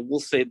I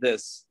will say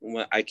this,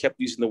 when I kept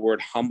using the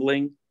word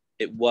humbling,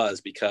 it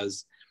was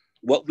because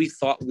what we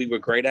thought we were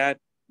great at,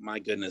 my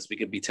goodness, we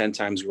could be 10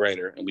 times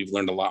greater. And we've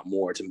learned a lot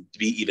more to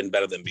be even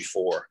better than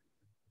before.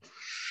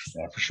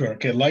 Yeah, for sure.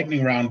 Okay,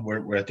 lightning round,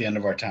 we're at the end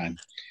of our time.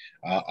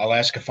 I'll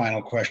ask a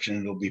final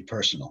question. It'll be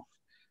personal.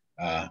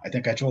 I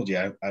think I told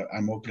you,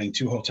 I'm opening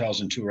 2 hotels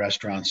and 2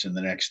 restaurants in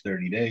the next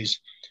 30 days.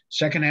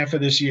 Second half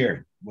of this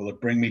year, will it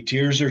bring me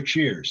tears or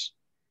cheers?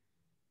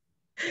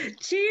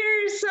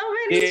 Cheers, so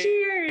many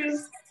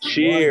cheers.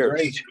 Cheers.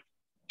 Great.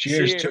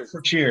 Cheers. 2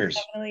 for cheers.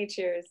 Definitely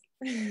cheers.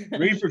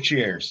 3 for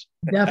cheers.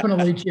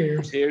 Definitely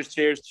cheers.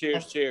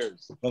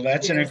 Cheers. Well,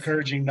 that's an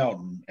encouraging note,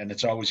 and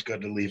it's always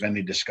good to leave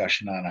any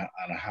discussion on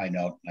a high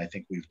note, and I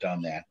think we've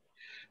done that.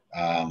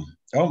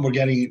 We're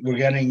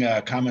getting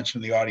comments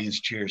from the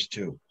audience. Cheers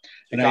too.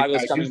 And I do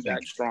think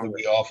that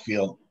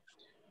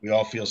we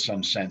all feel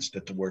some sense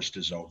that the worst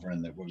is over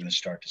and that we're going to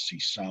start to see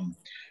some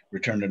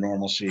return to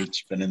normalcy.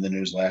 It's been in the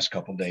news the last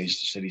couple of days.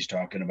 The city's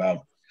talking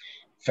about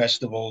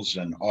festivals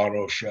and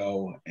auto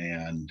show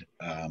and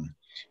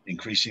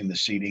increasing the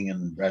seating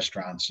in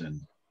restaurants.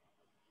 And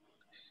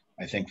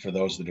I think for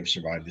those that have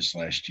survived this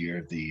last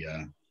year,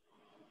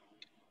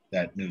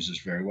 that news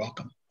is very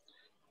welcome.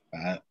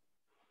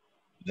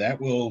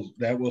 That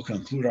will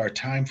conclude our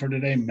time for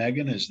today.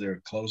 Megan, is there a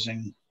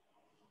closing?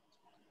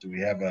 Do we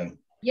have a?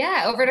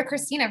 Yeah, over to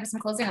Christina for some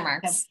closing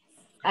remarks.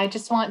 I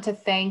just want to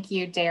thank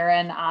you,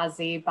 Darren,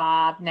 Ozzy,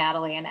 Bob,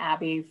 Natalie, and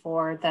Abby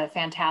for the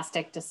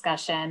fantastic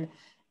discussion.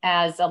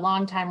 As a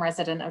longtime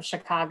resident of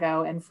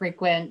Chicago and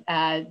frequent,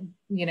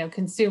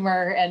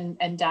 consumer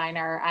and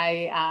diner,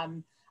 I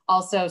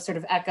also sort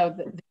of echo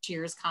the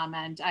Cheers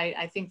comment.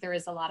 I think there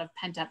is a lot of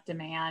pent-up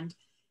demand,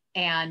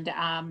 and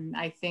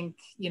I think,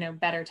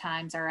 better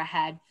times are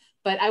ahead.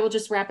 But I will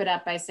just wrap it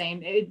up by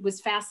saying it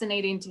was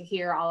fascinating to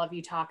hear all of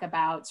you talk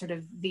about sort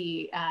of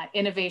the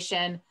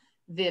innovation,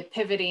 the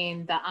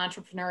pivoting, the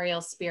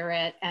entrepreneurial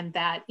spirit, and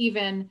that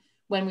even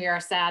when we are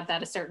sad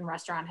that a certain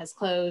restaurant has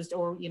closed,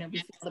 or we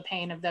feel the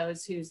pain of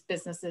those whose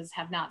businesses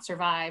have not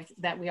survived,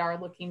 that we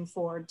are looking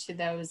forward to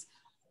those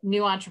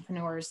new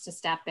entrepreneurs to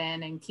step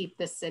in and keep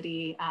the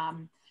city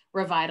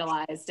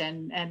revitalized,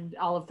 and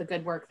all of the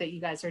good work that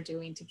you guys are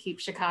doing to keep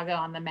Chicago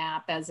on the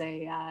map as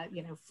a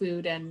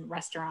food and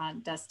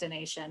restaurant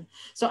destination.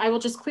 So I will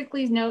just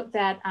quickly note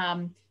that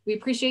we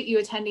appreciate you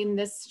attending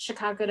this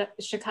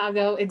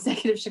Chicago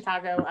Executive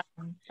Chicago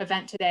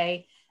event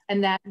today,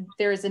 and that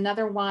there is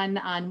another one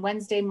on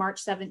Wednesday,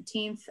 March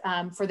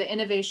 17th for the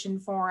Innovation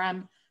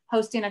Forum,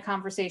 hosting a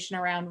conversation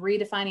around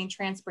redefining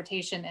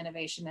transportation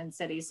innovation in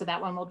cities. So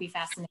that one will be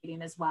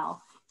fascinating as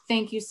well.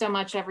 Thank you so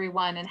much,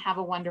 everyone, and have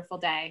a wonderful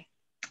day.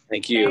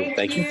 Thank you.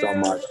 Thank you so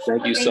much.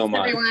 Thank you so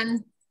much.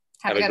 Everyone.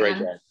 Have a great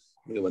day.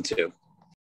 You one too.